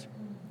gifts?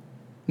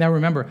 Now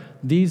remember,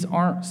 these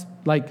aren't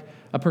like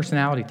a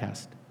personality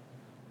test.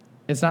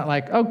 It's not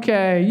like,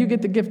 okay, you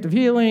get the gift of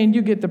healing,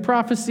 you get the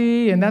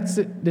prophecy, and that's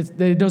it.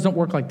 It doesn't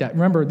work like that.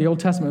 Remember, the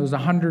Old Testament was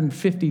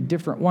 150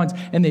 different ones,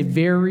 and they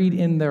varied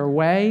in their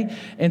way.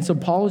 And so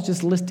Paul is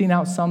just listing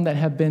out some that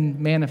have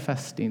been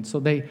manifesting, so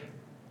they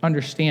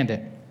understand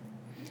it.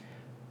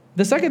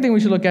 The second thing we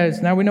should look at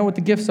is, now we know what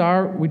the gifts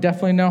are. We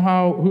definitely know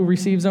who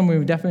receives them.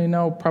 We definitely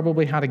know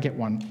probably how to get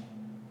one,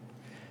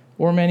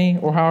 or many,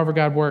 or however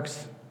God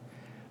works.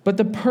 But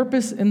the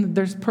purpose,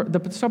 let's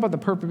talk about the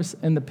purpose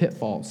and the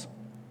pitfalls.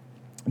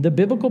 The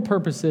biblical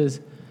purposes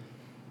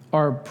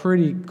are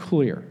pretty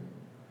clear.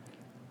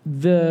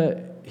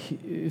 The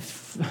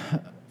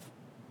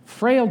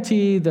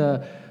frailty,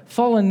 the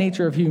fallen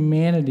nature of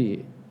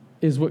humanity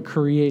is what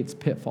creates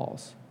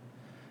pitfalls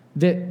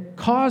that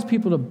cause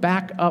people to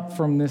back up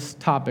from this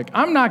topic.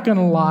 I'm not going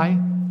to lie,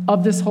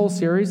 of this whole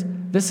series,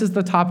 this is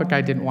the topic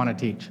I didn't want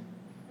to teach.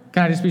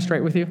 Can I just be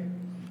straight with you?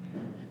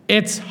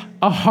 It's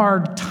a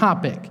hard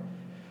topic.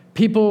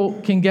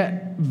 People can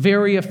get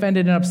very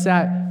offended and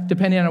upset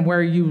depending on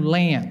where you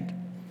land.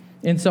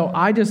 And so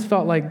I just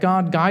felt like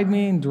God guide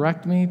me and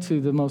direct me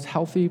to the most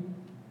healthy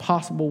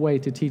possible way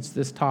to teach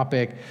this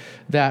topic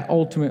that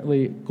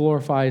ultimately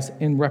glorifies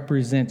and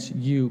represents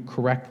you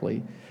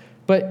correctly.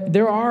 But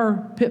there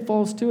are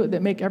pitfalls to it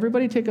that make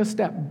everybody take a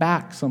step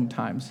back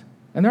sometimes.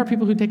 And there are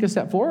people who take a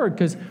step forward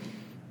because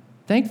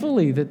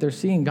thankfully that they're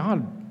seeing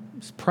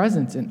God's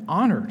presence and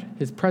honored,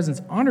 his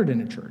presence honored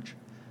in a church,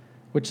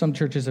 which some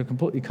churches have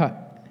completely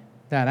cut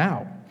that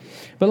out.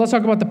 But let's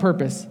talk about the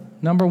purpose.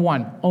 Number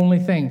one, only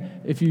thing.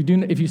 If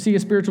you see a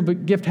spiritual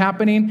gift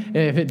happening,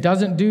 if it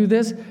doesn't do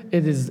this,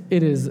 it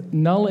is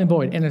null and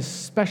void, and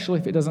especially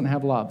if it doesn't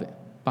have love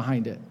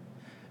behind it.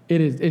 It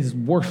is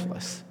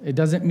worthless. It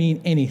doesn't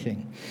mean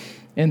anything.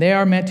 And they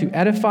are meant to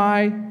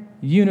edify,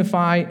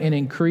 unify, and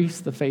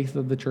increase the faith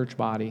of the church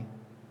body,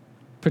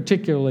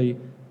 particularly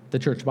the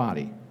church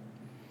body.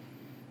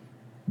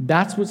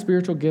 That's what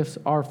spiritual gifts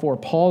are for.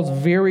 Paul's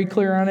very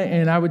clear on it,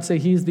 and I would say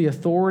he's the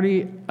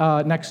authority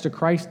next to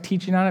Christ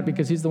teaching on it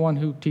because he's the one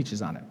who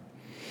teaches on it.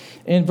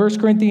 In 1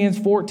 Corinthians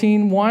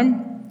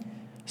 14:1,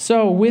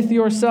 so with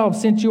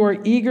yourselves, since you are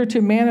eager to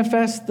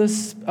manifest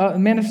the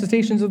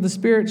manifestations of the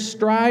Spirit,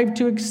 strive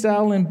to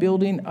excel in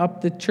building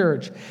up the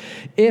church.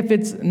 If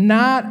it's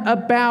not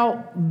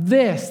about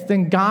this,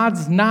 then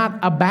God's not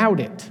about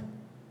it.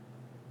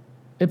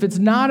 If it's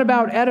not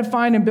about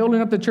edifying and building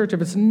up the church,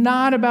 if it's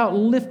not about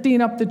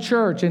lifting up the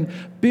church and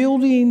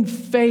building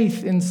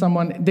faith in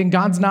someone, then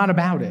God's not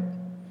about it.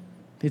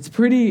 It's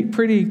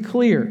pretty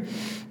clear.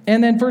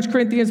 And then 1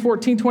 Corinthians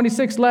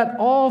 14:26, let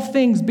all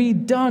things be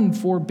done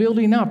for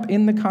building up.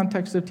 In the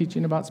context of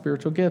teaching about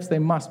spiritual gifts, they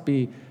must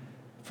be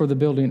for the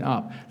building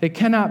up. They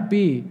cannot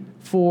be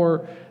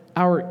for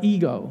our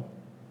ego.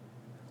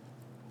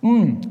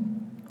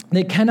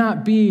 They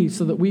cannot be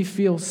so that we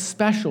feel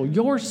special.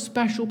 You're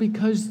special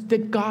because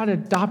that God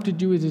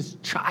adopted you as his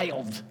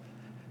child.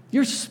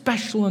 You're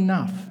special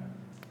enough.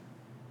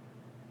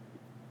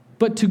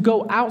 But to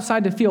go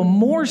outside to feel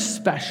more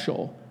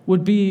special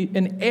would be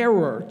an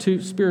error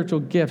to spiritual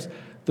gifts.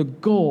 The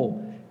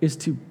goal is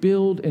to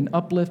build and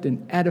uplift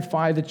and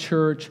edify the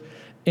church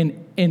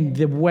in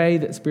the way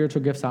that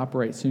spiritual gifts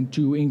operate, and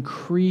to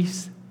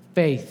increase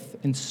faith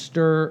and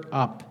stir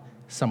up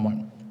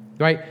someone.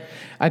 Right?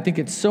 I think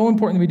it's so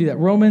important that we do that.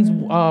 Romans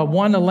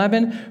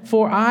 1:11,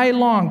 for I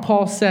long,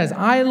 Paul says,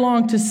 I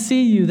long to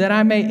see you that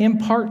I may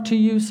impart to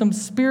you some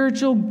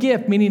spiritual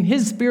gift, meaning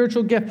his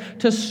spiritual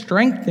gift, to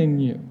strengthen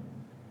you.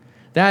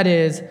 That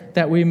is,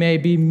 that we may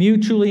be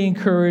mutually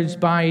encouraged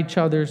by each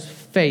other's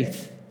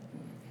faith,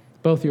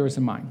 both yours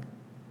and mine.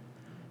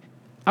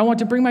 I want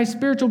to bring my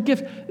spiritual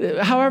gift,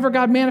 however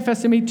God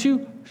manifests in me,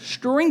 to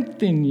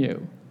strengthen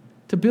you,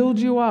 to build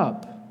you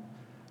up,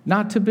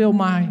 not to build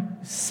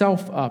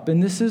myself up.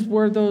 And this is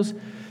where those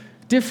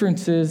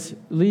differences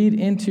lead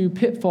into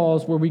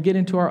pitfalls where we get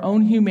into our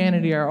own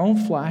humanity, our own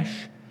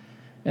flesh,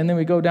 and then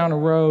we go down a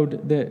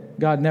road that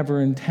God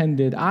never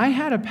intended. I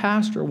had a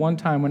pastor one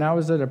time when I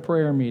was at a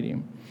prayer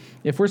meeting.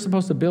 If we're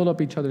supposed to build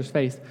up each other's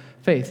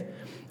faith,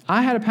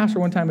 I had a pastor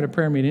one time at a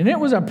prayer meeting, and it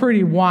was a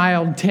pretty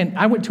wild tent.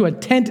 I went to a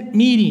tent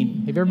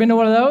meeting. Have you ever been to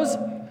one of those?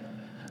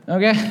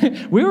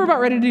 Okay. We were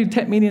about ready to do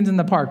tent meetings in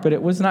the park, but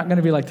it was not going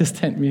to be like this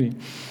tent meeting.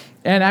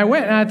 And I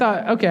went, and I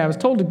thought, okay, I was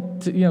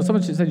told to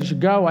someone said you should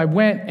go. I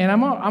went, and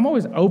I'm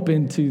always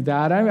open to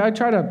that. I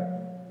try to,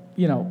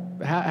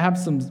 have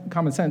some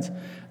common sense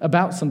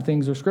about some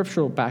things or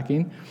scriptural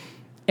backing.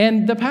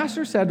 And the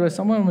pastor said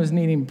someone was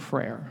needing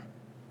prayer.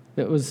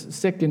 that was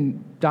sick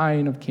and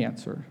dying of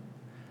cancer.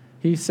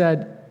 He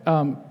said,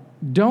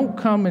 don't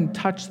come and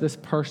touch this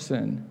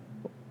person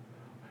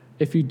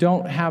if you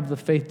don't have the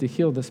faith to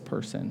heal this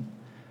person.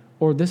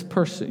 Or this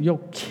person,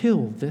 you'll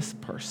kill this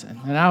person.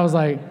 And I was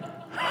like,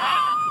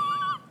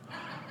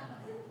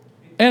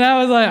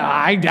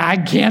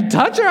 I can't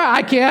touch her.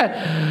 I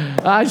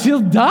can't.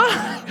 She'll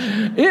die.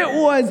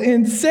 It was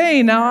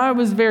insane. Now, I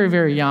was very,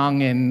 very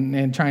young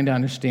and trying to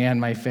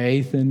understand my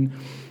faith.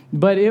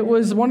 But it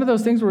was one of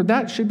those things where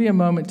that should be a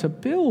moment to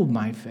build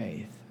my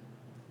faith,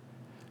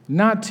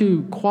 not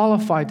to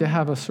qualify to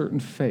have a certain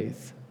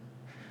faith,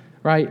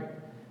 right?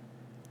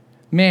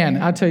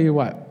 Man, I'll tell you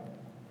what.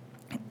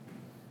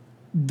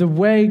 The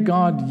way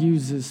God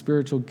uses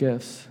spiritual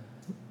gifts,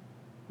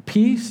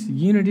 peace,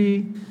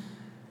 unity,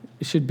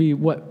 should be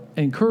what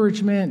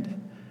encouragement,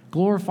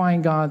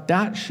 glorifying God,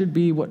 that should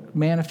be what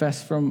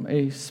manifests from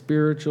a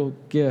spiritual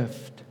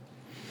gift.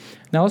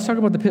 Now let's talk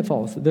about the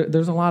pitfalls.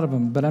 There's a lot of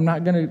them, but I'm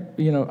not going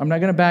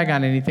to bag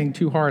on anything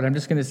too hard. I'm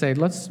just going to say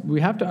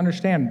we have to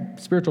understand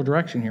spiritual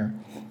direction here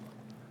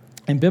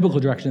and biblical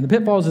direction. The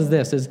pitfalls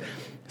is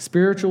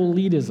spiritual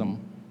elitism,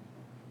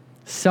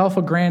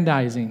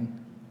 self-aggrandizing,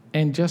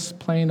 and just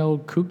plain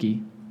old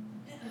kooky.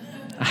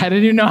 I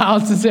didn't even know how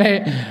else to say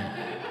it.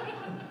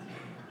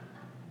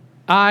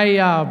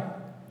 I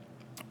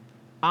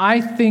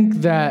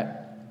think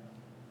that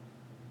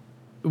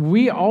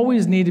we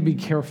always need to be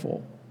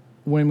careful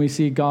when we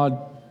see God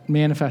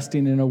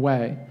manifesting in a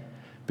way.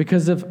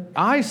 Because if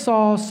I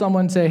saw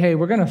someone say, hey,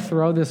 we're going to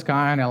throw this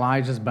guy on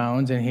Elijah's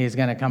bones and he's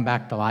going to come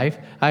back to life,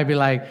 I'd be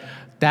like,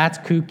 that's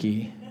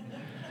kooky.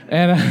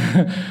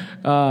 And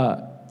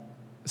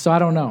so I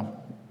don't know.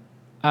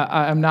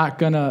 I'm not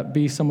going to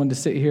be someone to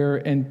sit here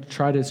and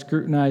try to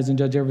scrutinize and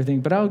judge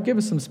everything, but I'll give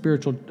us some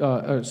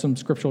some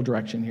scriptural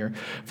direction here.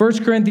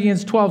 1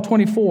 Corinthians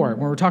 12:24, when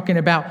we're talking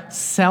about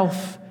spiritual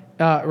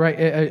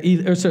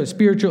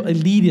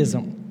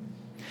elitism.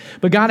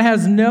 But God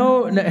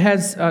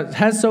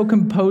has so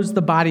composed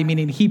the body,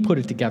 meaning he put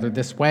it together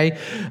this way,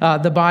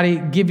 the body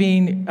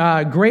giving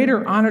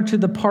greater honor to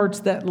the parts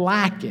that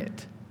lack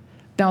it.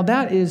 Now,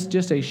 that is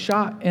just a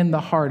shot in the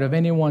heart of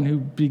anyone who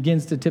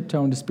begins to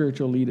tiptoe into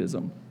spiritual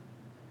elitism.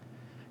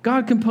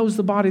 God composed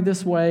the body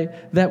this way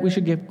that we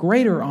should give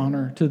greater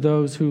honor to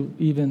those who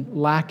even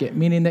lack it,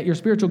 meaning that your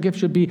spiritual gift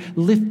should be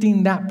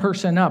lifting that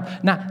person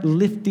up, not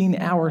lifting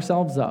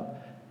ourselves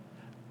up.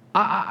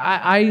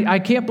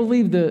 I can't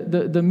believe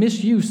the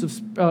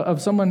misuse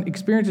of someone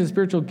experiencing a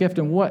spiritual gift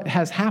and what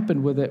has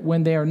happened with it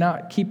when they are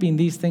not keeping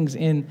these things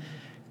in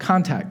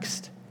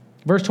context.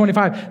 Verse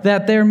 25,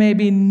 that there may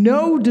be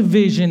no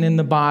division in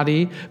the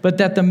body, but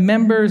that the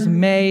members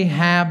may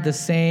have the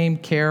same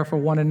care for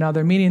one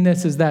another. Meaning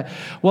this is that,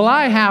 well,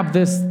 I have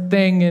this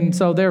thing, and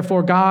so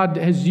therefore God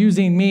is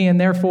using me, and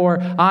therefore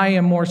I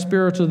am more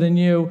spiritual than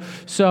you,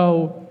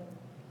 so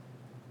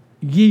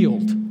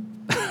yield.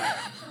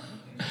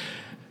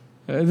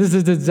 This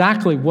is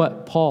exactly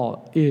what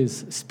Paul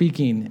is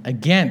speaking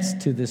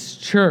against to this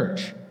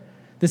church.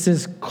 This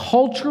is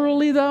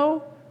culturally,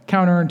 though,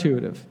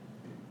 counterintuitive.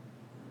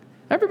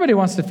 Everybody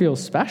wants to feel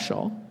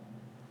special.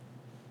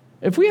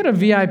 If we had a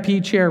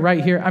VIP chair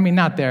right here, I mean,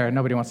 not there,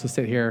 nobody wants to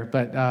sit here,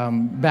 but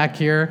back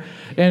here,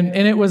 and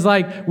it was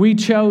like we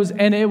chose,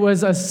 and it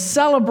was a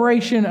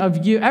celebration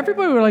of you.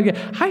 Everybody were like,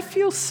 I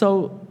feel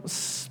so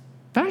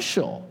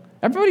special.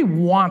 Everybody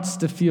wants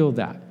to feel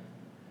that.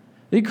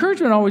 The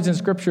encouragement always in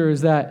Scripture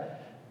is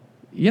that,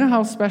 you know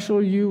how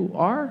special you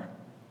are?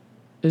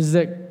 Is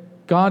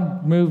that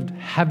God moved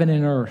heaven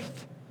and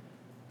earth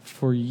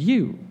for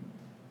you.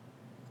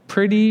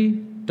 Pretty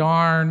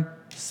darn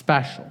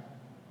special.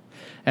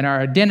 And our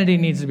identity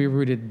needs to be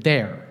rooted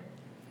there,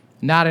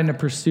 not in a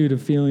pursuit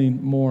of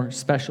feeling more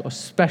special,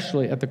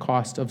 especially at the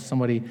cost of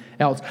somebody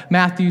else.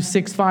 Matthew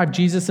 6:5,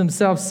 Jesus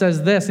himself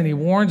says this, and he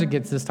warns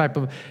against this type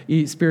of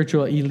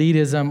spiritual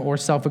elitism or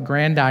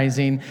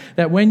self-aggrandizing,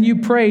 that when you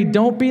pray,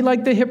 don't be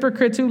like the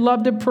hypocrites who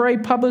love to pray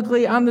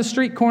publicly on the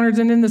street corners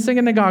and in the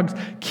synagogues.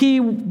 Key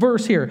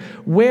verse here,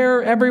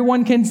 where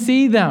everyone can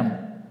see them.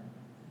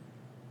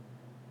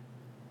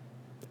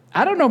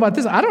 I don't know about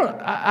this.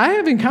 I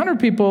have encountered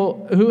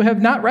people who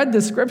have not read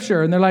this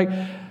scripture, and they're like,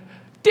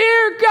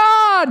 dear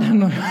God, I'm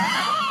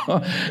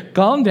like,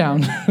 calm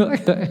down.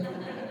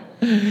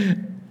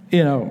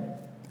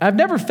 I've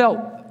never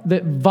felt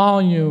that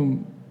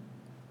volume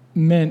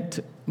meant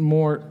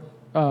more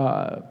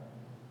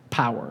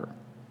power.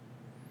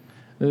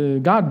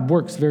 God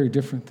works very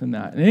different than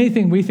that. And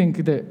anything we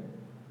think that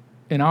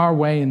in our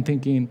way and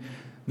thinking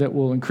that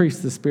will increase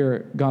the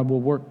Spirit, God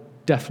will work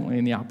definitely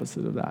in the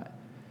opposite of that.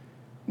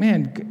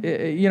 Man,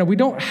 we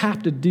don't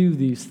have to do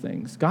these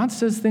things. God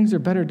says things are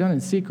better done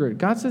in secret.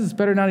 God says it's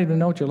better not even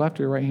know what your left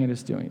or your right hand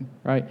is doing,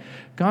 right?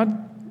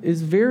 God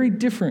is very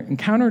different and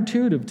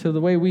counterintuitive to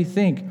the way we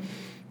think. You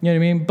know what I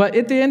mean? But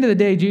at the end of the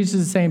day, Jesus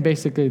is saying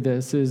basically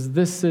this is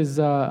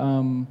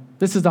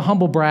the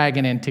humble brag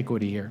in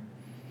antiquity here.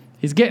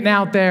 He's getting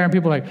out there, and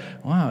people are like,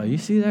 wow, you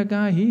see that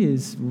guy? He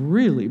is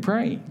really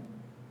praying.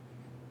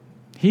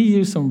 He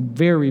used some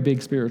very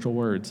big spiritual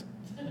words.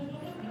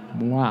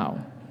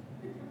 Wow.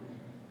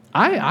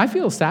 I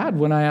feel sad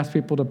when I ask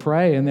people to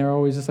pray, and they're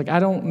always just like, I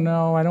don't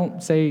know, I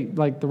don't say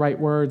like the right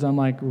words. I'm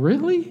like,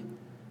 really?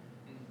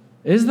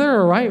 Is there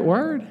a right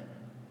word?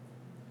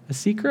 A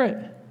secret?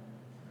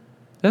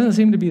 Doesn't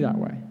seem to be that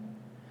way.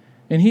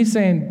 And he's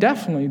saying,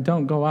 definitely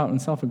don't go out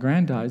and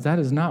self-aggrandize. That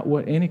is not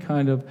what any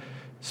kind of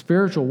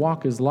spiritual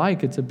walk is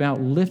like. It's about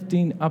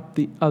lifting up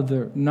the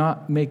other,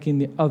 not making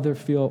the other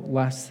feel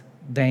less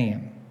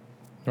than,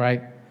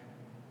 right?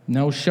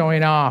 No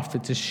showing off.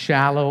 It's a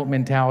shallow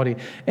mentality.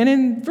 And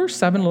in verse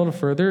 7, a little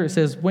further, it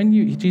says,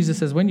 Jesus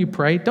says, when you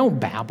pray, don't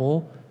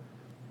babble,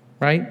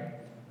 right?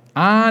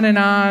 On and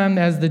on,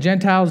 as the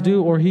Gentiles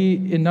do, or he,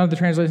 in another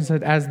translation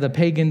said, as the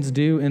pagans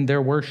do in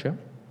their worship.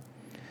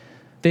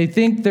 They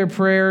think their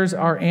prayers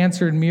are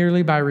answered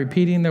merely by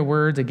repeating their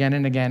words again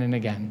and again and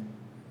again.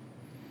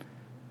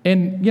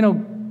 And,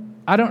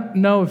 I don't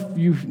know if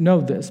you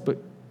know this, but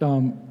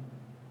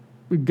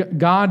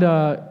God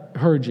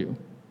heard you.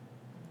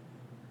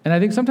 And I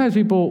think sometimes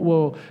people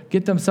will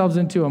get themselves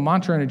into a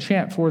mantra and a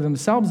chant for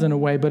themselves in a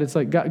way, but it's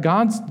like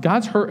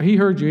God's heard, he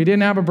heard you. He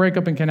didn't have a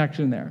breakup in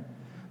connection there.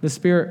 The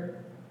Spirit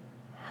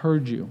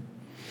heard you.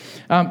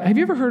 Have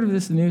you ever heard of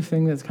this new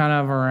thing that's kind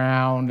of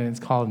around, and it's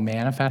called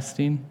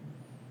manifesting?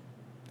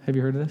 Have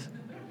you heard of this?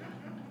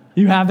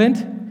 You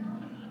haven't?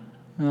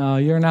 Oh,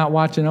 you're not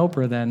watching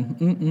Oprah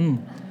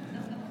then.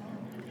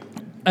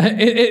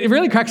 It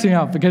really cracks me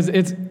up because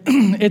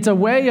it's a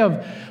way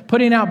of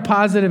putting out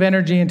positive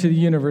energy into the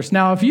universe.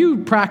 Now, if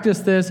you practice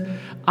this,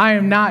 I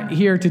am not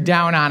here to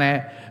down on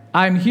it.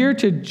 I'm here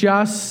to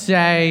just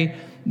say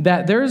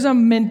that there's a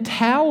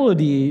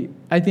mentality,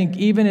 I think,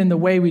 even in the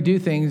way we do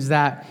things,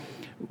 that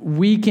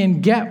we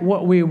can get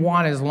what we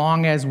want as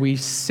long as we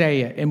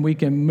say it, and we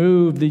can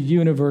move the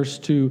universe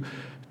to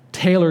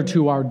tailor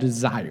to our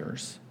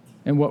desires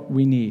and what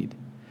we need.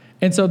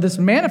 And so this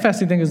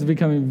manifesting thing is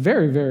becoming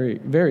very, very,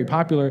 very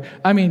popular.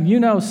 I mean,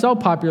 so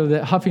popular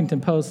that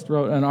Huffington Post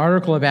wrote an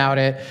article about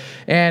it.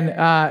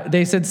 And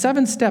they said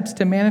 7 steps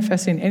to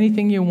manifesting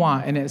anything you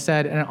want. And it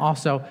said, and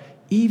also,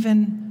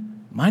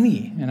 even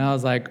money. And I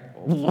was like,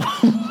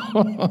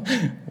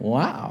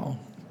 wow.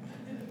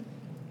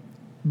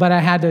 But I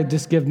had to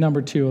just give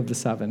number 2 of the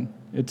 7.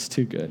 It's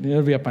too good.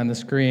 It'll be up on the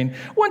screen.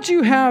 Once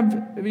you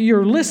have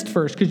your list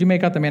first, because you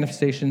make out the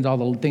manifestations, all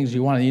the things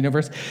you want in the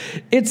universe,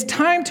 it's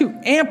time to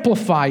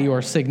amplify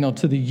your signal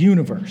to the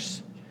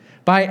universe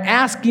by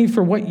asking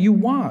for what you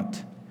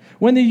want.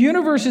 When the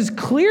universe is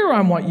clear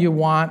on what you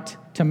want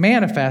to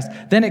manifest,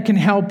 then it can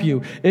help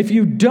you. If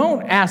you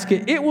don't ask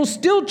it, it will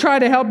still try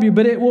to help you,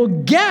 but it will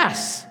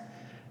guess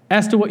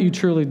as to what you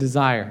truly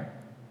desire.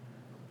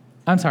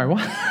 I'm sorry,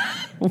 what?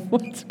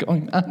 What's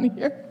going on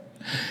here?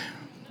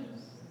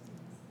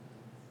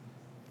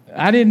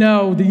 I didn't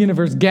know the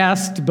universe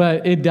guessed,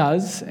 but it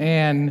does.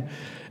 And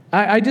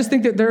I just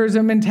think that there's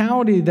a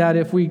mentality that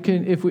if we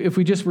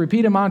just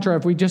repeat a mantra,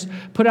 if we just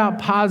put out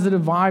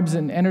positive vibes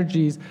and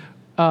energies,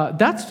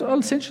 that's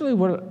essentially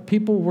what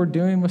people were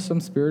doing with some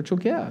spiritual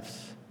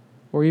gifts,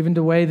 or even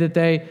the way that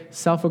they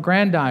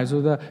self-aggrandize,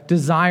 or the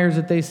desires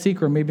that they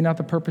seek, or maybe not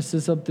the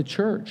purposes of the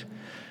church.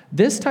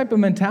 This type of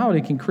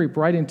mentality can creep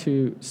right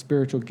into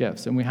spiritual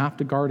gifts, and we have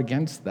to guard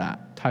against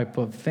that type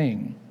of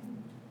thing.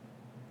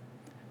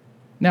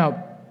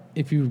 Now,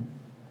 if you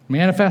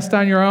manifest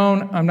on your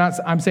own,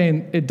 I'm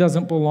saying it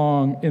doesn't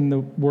belong in the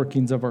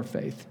workings of our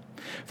faith.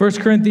 1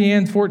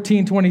 Corinthians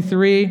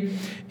 14:23,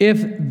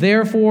 if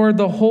therefore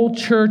the whole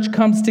church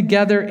comes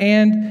together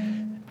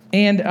and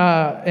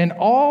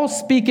all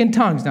speak in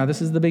tongues. Now,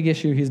 this is the big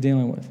issue he's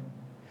dealing with.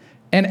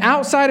 And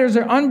outsiders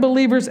or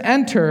unbelievers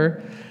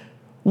enter,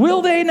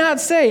 will they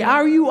not say,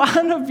 are you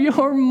out of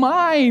your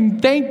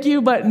mind? Thank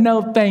you, but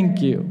no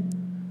thank you.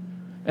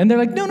 And they're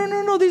like,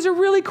 no, these are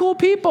really cool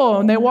people.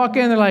 And they walk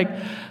in, they're like,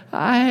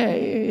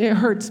 it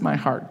hurts my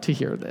heart to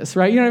hear this,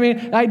 right? You know what I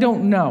mean? I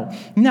don't know.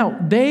 No,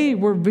 they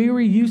were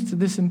very used to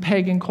this in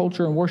pagan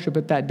culture and worship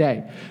at that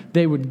day.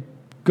 They would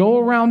go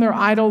around their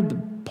idol,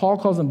 Paul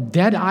calls them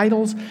dead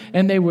idols,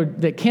 and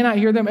they cannot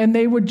hear them, and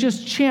they would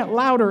just chant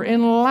louder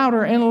and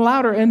louder and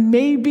louder, and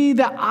maybe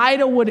the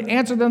idol would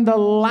answer them the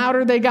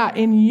louder they got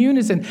in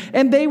unison.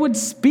 And they would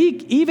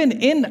speak even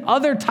in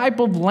other type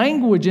of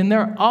language in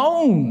their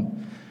own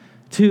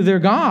to their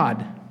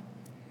God.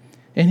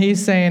 And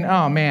he's saying,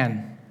 oh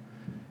man,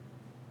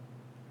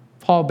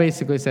 Paul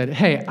basically said,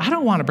 hey, I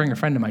don't want to bring a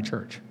friend to my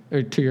church,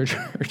 or to your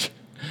church.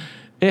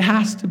 It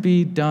has to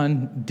be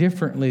done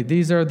differently.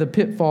 These are the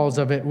pitfalls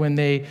of it when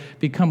they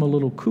become a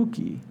little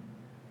kooky,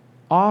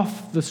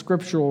 off the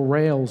scriptural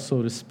rails,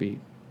 so to speak.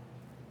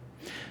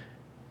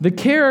 The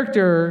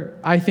character,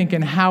 I think,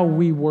 in how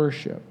we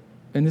worship,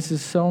 and this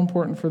is so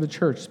important for the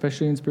church,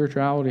 especially in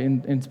spirituality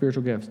and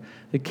spiritual gifts.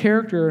 The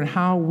character in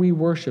how we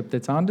worship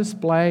that's on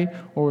display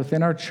or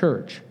within our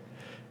church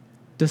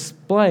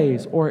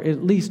displays or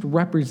at least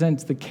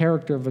represents the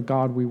character of the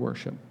God we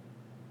worship.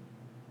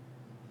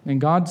 And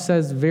God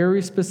says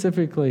very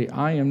specifically,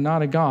 I am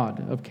not a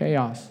God of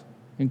chaos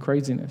and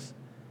craziness.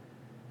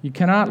 You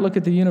cannot look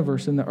at the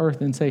universe and the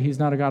earth and say he's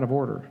not a God of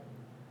order.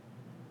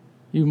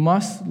 You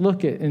must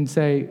look at and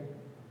say,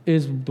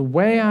 is the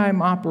way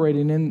I'm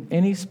operating in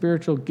any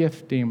spiritual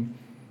gifting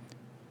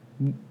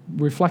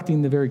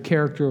reflecting the very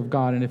character of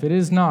God? And if it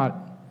is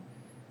not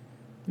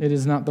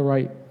the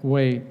right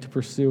way to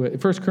pursue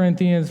it. 1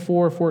 Corinthians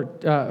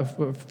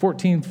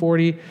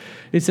 14:40,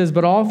 it says,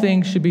 but all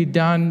things should be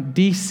done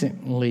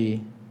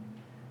decently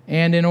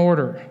and in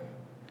order.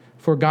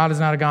 For God is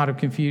not a God of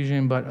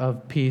confusion, but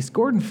of peace.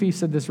 Gordon Fee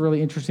said this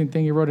really interesting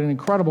thing. He wrote an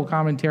incredible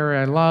commentary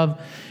I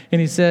love. And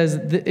he says,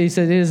 it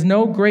is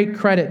no great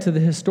credit to the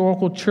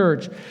historical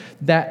church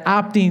that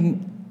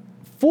opting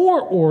for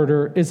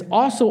order is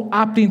also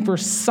opting for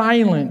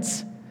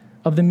silence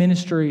of the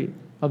ministry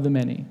of the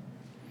many.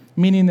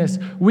 Meaning this,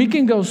 we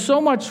can go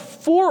so much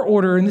for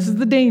order, and this is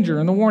the danger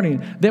and the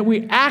warning, that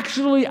we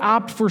actually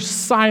opt for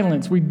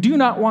silence. We do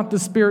not want the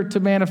Spirit to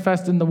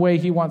manifest in the way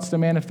He wants to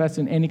manifest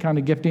in any kind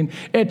of gifting.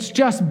 It's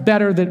just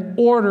better that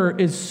order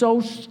is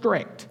so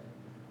strict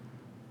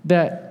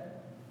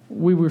that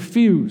we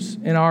refuse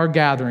in our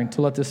gathering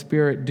to let the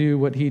Spirit do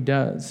what He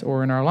does,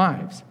 or in our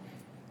lives.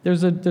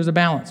 There's a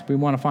balance we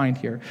want to find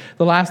here.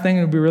 The last thing,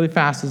 and it'll be really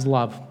fast, is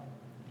love.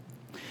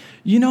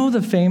 You know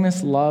the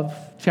famous love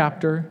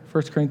chapter,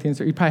 1 Corinthians,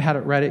 you probably had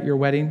it read at your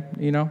wedding,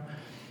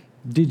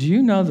 Did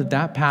you know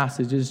that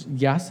passage is,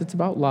 yes, it's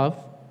about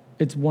love.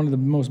 It's one of the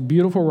most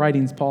beautiful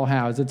writings Paul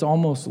has. It's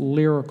almost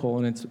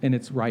lyrical in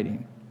its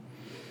writing.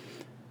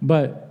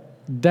 But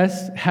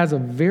this has a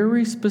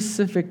very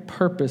specific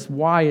purpose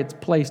why it's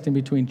placed in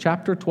between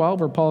chapter 12,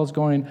 where Paul is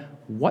going,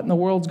 what in the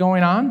world's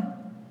going on?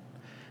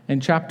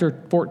 And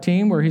chapter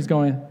 14, where he's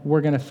going,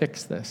 we're going to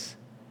fix this.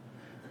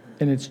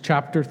 And it's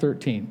chapter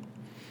 13.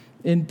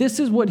 And this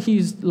is what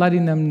he's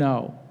letting them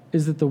know,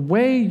 is that the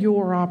way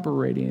you're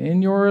operating,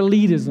 in your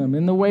elitism,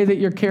 in the way that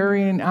you're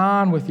carrying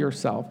on with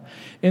yourself,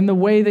 in the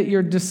way that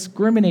you're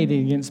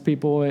discriminating against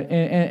people,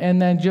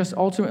 and then just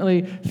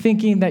ultimately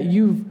thinking that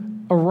you've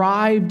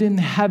arrived in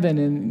heaven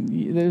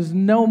and there's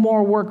no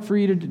more work for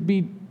you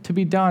to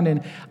be done,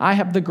 and I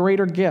have the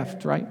greater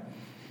gift, right?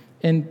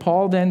 And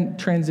Paul then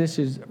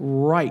transitions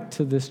right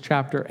to this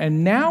chapter.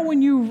 And now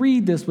when you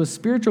read this with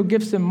spiritual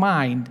gifts in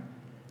mind,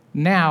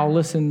 now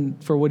listen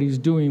for what he's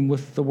doing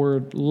with the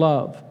word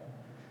love.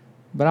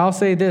 But I'll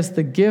say this,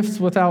 the gifts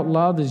without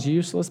love is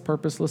useless,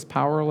 purposeless,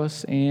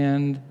 powerless,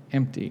 and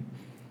empty.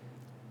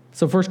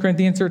 So 1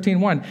 Corinthians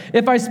 13:1,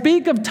 if I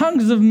speak of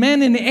tongues of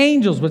men and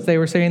angels, which they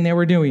were saying they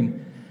were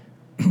doing,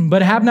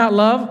 but have not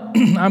love,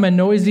 I'm a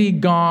noisy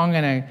gong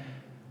and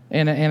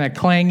a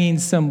clanging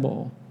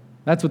cymbal.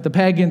 That's what the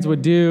pagans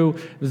would do.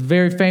 It was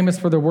very famous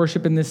for their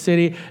worship in this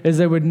city, is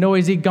they would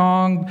noisy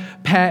gong,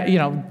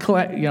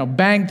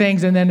 bang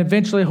things, and then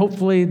eventually,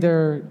 hopefully,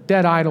 their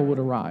dead idol would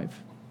arrive.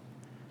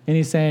 And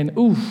he's saying,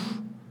 oof,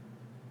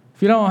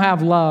 if you don't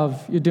have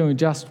love, you're doing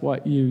just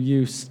what you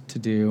used to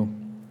do.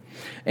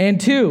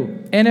 And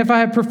 2, and if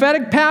I have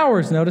prophetic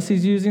powers, notice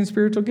he's using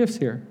spiritual gifts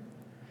here,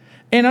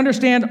 and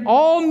understand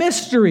all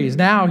mysteries,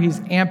 now he's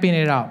amping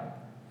it up.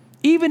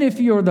 Even if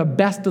you're the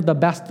best of the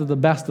best of the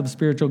best of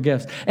spiritual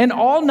gifts, and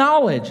all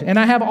knowledge, and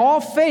I have all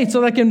faith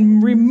so that I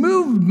can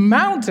remove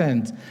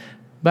mountains,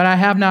 but I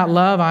have not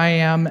love, I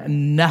am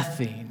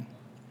nothing.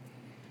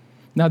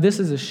 Now, this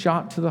is a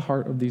shot to the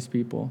heart of these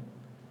people.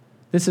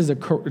 This is a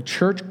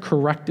church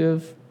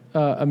corrective,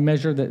 a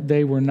measure that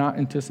they were not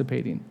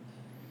anticipating.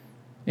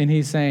 And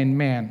he's saying,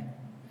 man,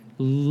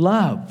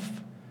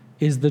 love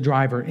is the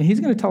driver. And he's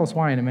going to tell us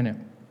why in a minute.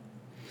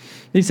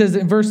 He says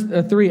in verse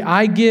 3,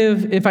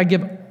 if I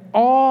give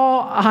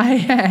all I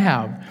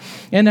have,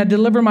 and I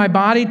deliver my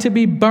body to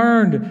be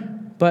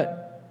burned,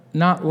 but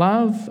not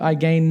love, I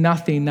gain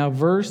nothing. Now,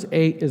 verse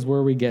 8 is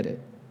where we get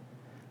it.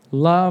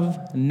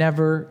 Love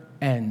never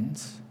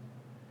ends.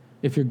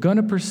 If you're going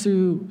to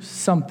pursue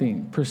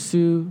something,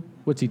 pursue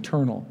what's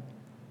eternal.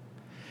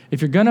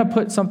 If you're going to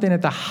put something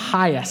at the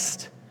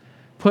highest,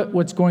 put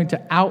what's going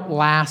to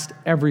outlast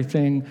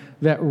everything,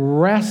 that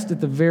rests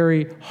at the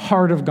very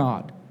heart of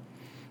God.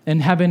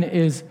 And heaven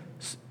is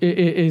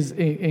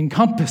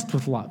encompassed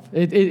with love.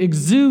 It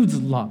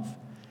exudes love.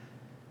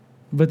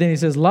 But then he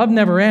says, love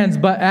never ends.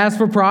 But as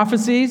for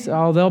prophecies,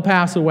 they'll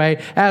pass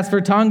away. As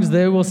for tongues,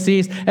 they will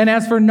cease. And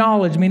as for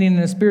knowledge, meaning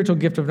the spiritual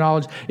gift of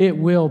knowledge, it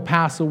will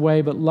pass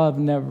away, but love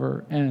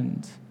never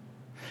ends.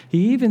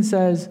 He even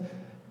says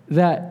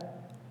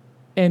that,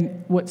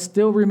 and what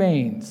still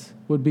remains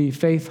would be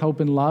faith, hope,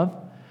 and love.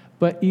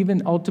 But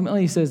even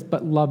ultimately, he says,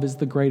 but love is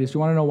the greatest. You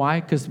want to know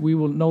why? Because we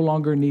will no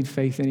longer need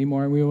faith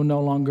anymore, and we will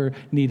no longer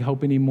need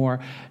hope anymore.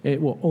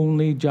 It will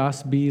only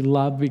just be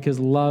love, because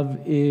love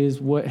is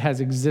what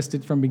has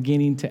existed from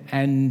beginning to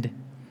end.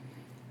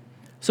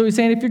 So he's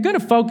saying, if you're going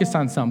to focus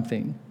on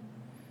something,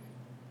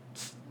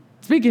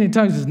 speaking in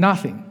tongues is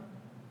nothing.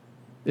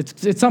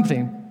 It's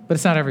something, but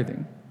it's not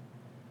everything.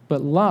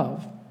 But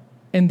love.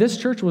 And this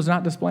church was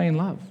not displaying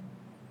love.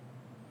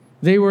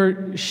 They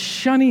were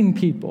shunning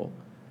people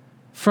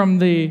from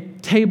the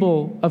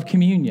table of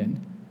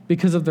communion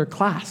because of their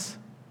class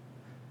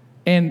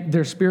and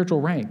their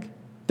spiritual rank.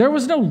 There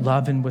was no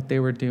love in what they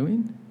were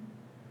doing.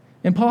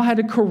 And Paul had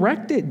to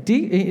correct it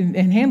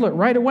and handle it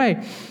right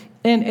away.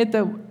 And at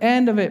the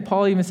end of it,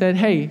 Paul even said,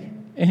 hey,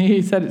 and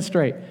he said it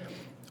straight,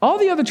 all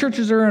the other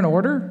churches are in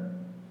order.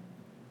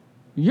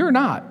 You're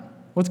not.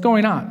 What's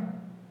going on?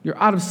 You're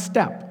out of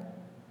step.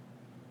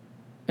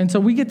 And so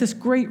we get this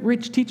great,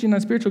 rich teaching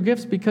on spiritual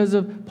gifts because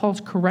of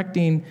Paul's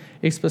correcting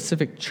a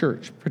specific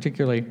church,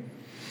 particularly.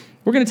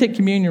 We're going to take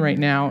communion right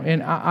now,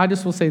 and I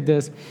just will say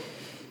this.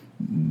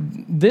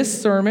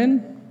 This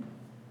sermon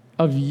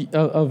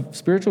of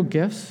spiritual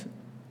gifts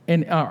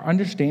and our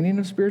understanding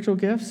of spiritual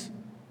gifts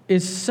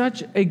is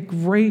such a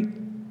great,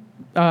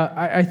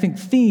 I think,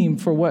 theme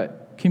for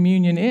what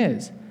communion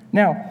is.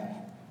 Now,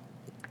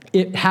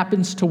 it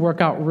happens to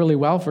work out really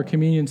well for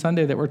Communion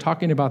Sunday that we're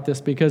talking about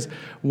this, because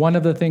one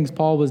of the things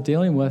Paul was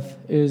dealing with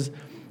is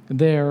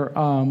their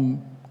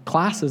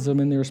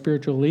classism and their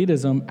spiritual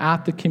elitism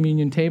at the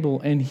communion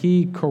table, and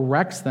he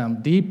corrects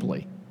them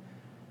deeply.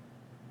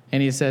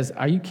 And he says,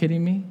 are you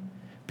kidding me?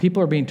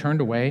 People are being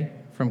turned away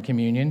from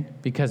communion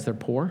because they're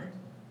poor.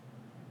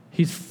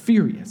 He's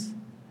furious.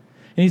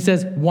 And he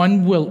says,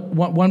 one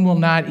will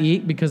not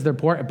eat because they're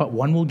poor, but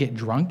one will get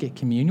drunk at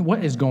communion.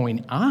 What is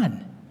going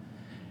on?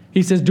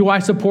 He says, do I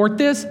support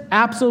this?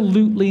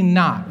 Absolutely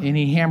not. And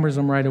he hammers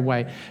them right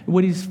away.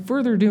 What he's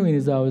further doing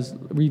is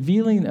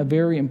revealing a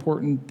very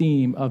important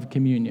theme of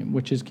communion,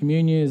 which is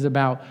communion is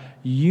about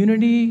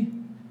unity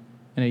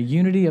and a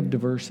unity of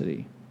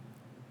diversity.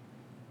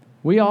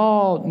 We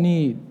all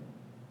need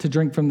to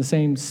drink from the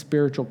same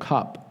spiritual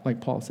cup,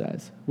 like Paul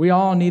says. We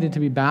all needed to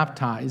be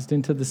baptized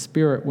into the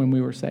Spirit when we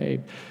were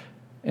saved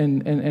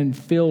and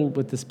filled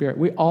with the Spirit.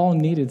 We all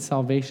needed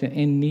salvation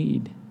and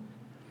need.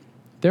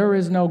 There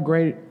is no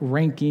great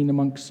ranking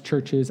amongst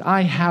churches.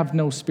 I have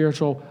no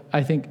spiritual,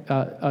 I think,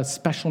 a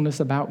specialness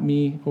about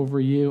me over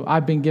you.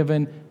 I've been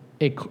given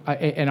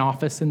an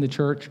office in the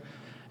church,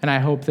 and I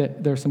hope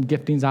that there's some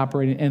giftings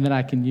operating and that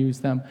I can use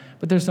them.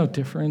 But there's no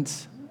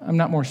difference. I'm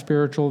not more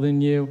spiritual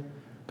than you.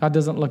 God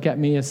doesn't look at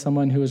me as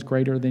someone who is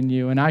greater than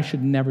you, and I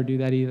should never do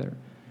that either.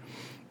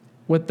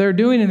 What they're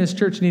doing in this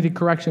church needed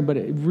correction, but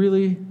it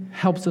really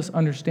helps us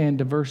understand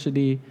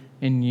diversity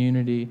and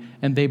unity,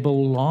 and they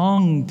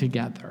belong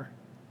together.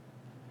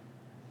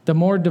 The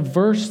more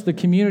diverse the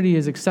community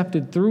is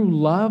accepted through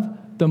love,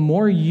 the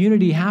more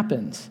unity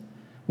happens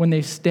when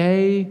they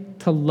stay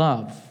to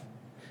love.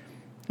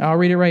 I'll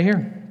read it right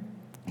here.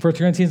 1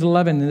 Corinthians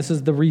 11, and this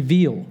is the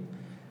reveal.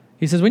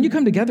 He says, when you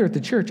come together at the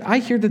church, I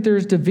hear that there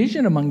is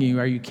division among you.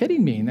 Are you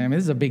kidding me? I mean,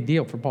 this is a big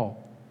deal for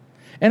Paul.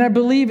 And I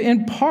believe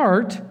in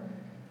part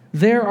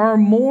there are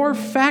more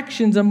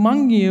factions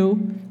among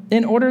you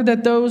in order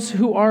that those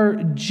who are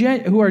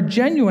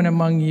genuine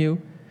among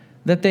you,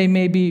 that they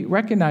may be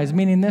recognized.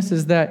 Meaning this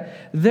is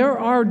that there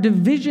are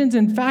divisions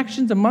and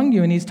factions among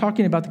you. And he's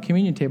talking about the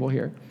communion table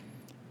here.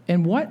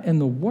 And what in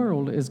the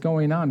world is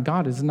going on?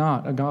 God is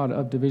not a God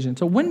of division.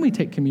 So when we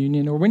take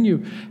communion, or when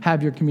you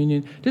have your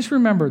communion, just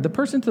remember the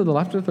person to the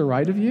left or the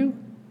right of you,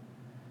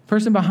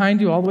 person behind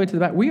you all the way to the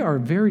back, we are a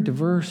very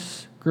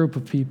diverse group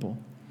of people.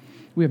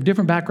 We have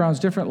different backgrounds,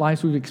 different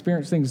lives. We've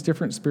experienced things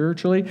different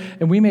spiritually.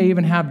 And we may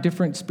even have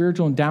different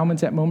spiritual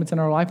endowments at moments in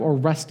our life or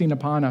resting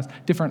upon us.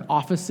 Different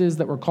offices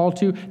that we're called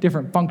to,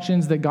 different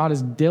functions that God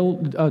has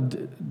dulled.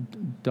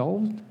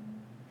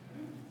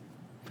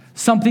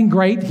 Something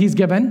great he's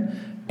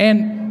given.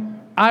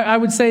 And I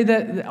would say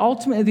that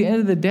ultimately at the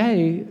end of the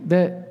day,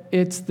 that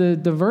it's the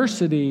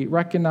diversity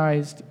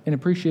recognized and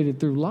appreciated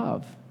through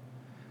love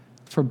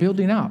for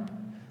building up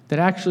that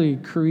actually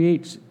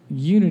creates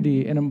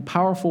unity in a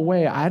powerful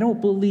way I don't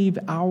believe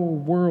our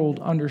world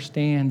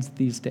understands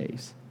these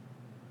days.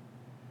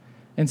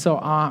 And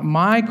so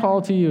my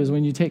call to you is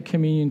when you take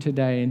communion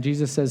today, and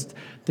Jesus says,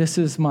 this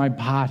is my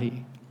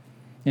body,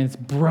 and it's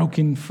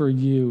broken for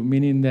you,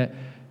 meaning that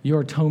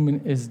your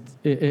atonement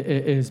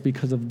is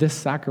because of this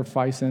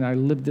sacrifice, and I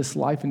live this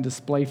life and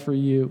display for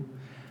you.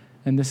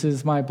 And this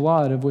is my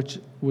blood, of which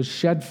was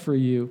shed for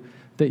you,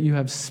 that you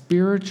have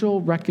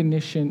spiritual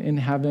recognition in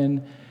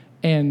heaven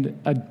and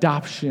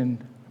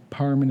adoption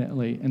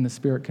permanently, and the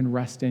Spirit can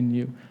rest in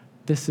you.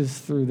 This is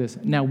through this.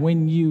 Now,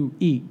 when you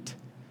eat,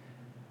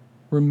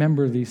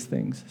 remember these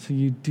things so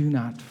you do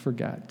not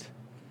forget.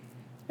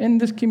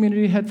 And this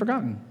community had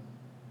forgotten,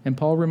 and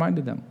Paul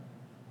reminded them.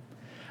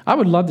 I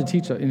would love to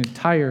teach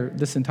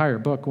this entire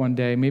book one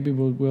day. Maybe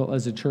we will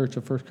as a church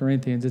of 1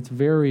 Corinthians. It's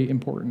very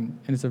important,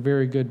 and it's a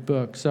very good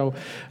book. So,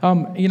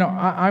 I'm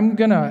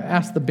going to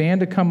ask the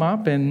band to come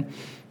up, and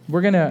we're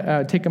going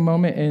to take a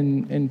moment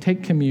and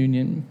take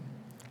communion.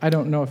 I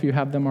don't know if you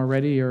have them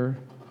already or...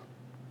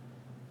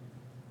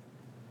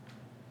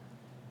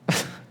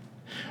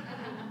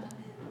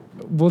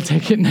 We'll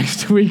take it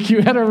next week.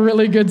 You had a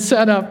really good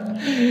setup.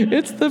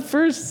 It's the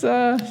first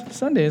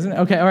Sunday, isn't it?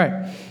 Okay, all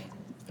right.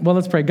 Well,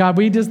 let's pray. God,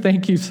 we just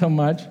thank you so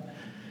much.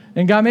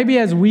 And God, maybe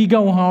as we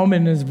go home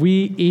and as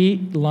we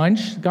eat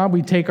lunch, God,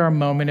 we take our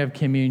moment of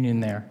communion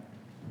there.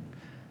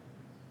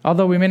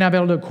 Although we may not be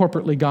able to do it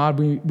corporately, God,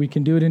 we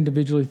can do it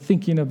individually,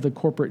 thinking of the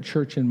corporate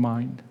church in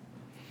mind.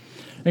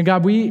 And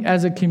God, we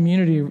as a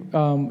community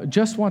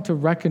just want to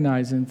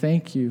recognize and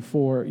thank you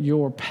for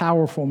your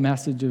powerful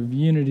message of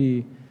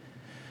unity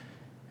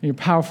your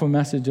powerful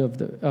message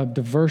of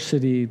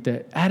diversity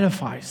that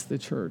edifies the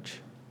church.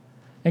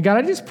 And God,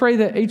 I just pray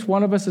that each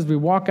one of us, as we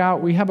walk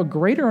out, we have a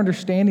greater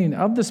understanding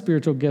of the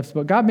spiritual gifts.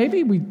 But God,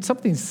 maybe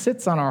something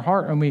sits on our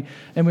heart and we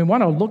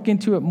want to look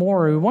into it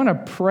more, or we want to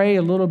pray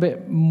a little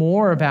bit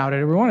more about it,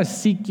 or we want to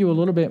seek you a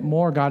little bit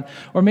more, God.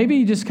 Or maybe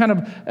you just kind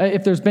of,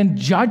 if there's been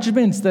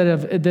judgments that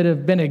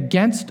have been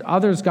against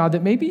others, God,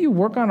 that maybe you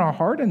work on our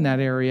heart in that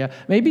area.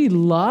 Maybe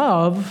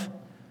love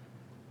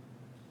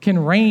can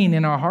reign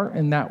in our heart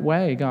in that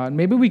way, God.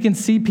 Maybe we can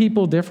see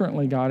people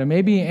differently, God. And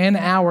maybe in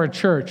our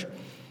church,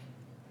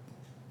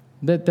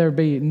 that there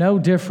be no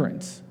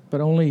difference,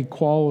 but only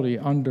equality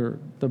under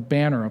the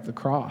banner of the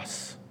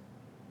cross.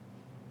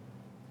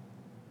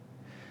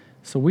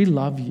 So we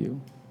love you,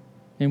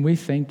 and we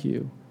thank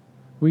you.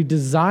 We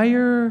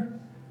desire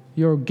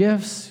your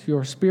gifts,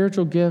 your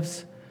spiritual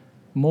gifts,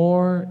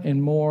 more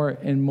and more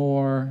and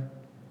more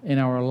in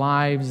our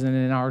lives and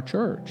in our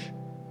church.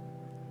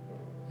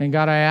 And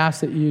God, I ask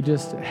that you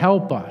just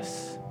help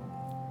us,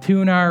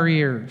 tune our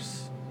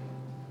ears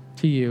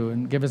to you,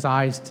 and give us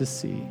eyes to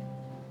see.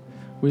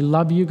 We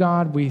love you,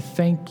 God. We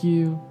thank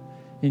you.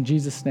 In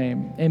Jesus'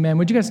 name, amen.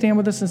 Would you guys stand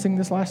with us and sing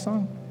this last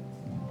song?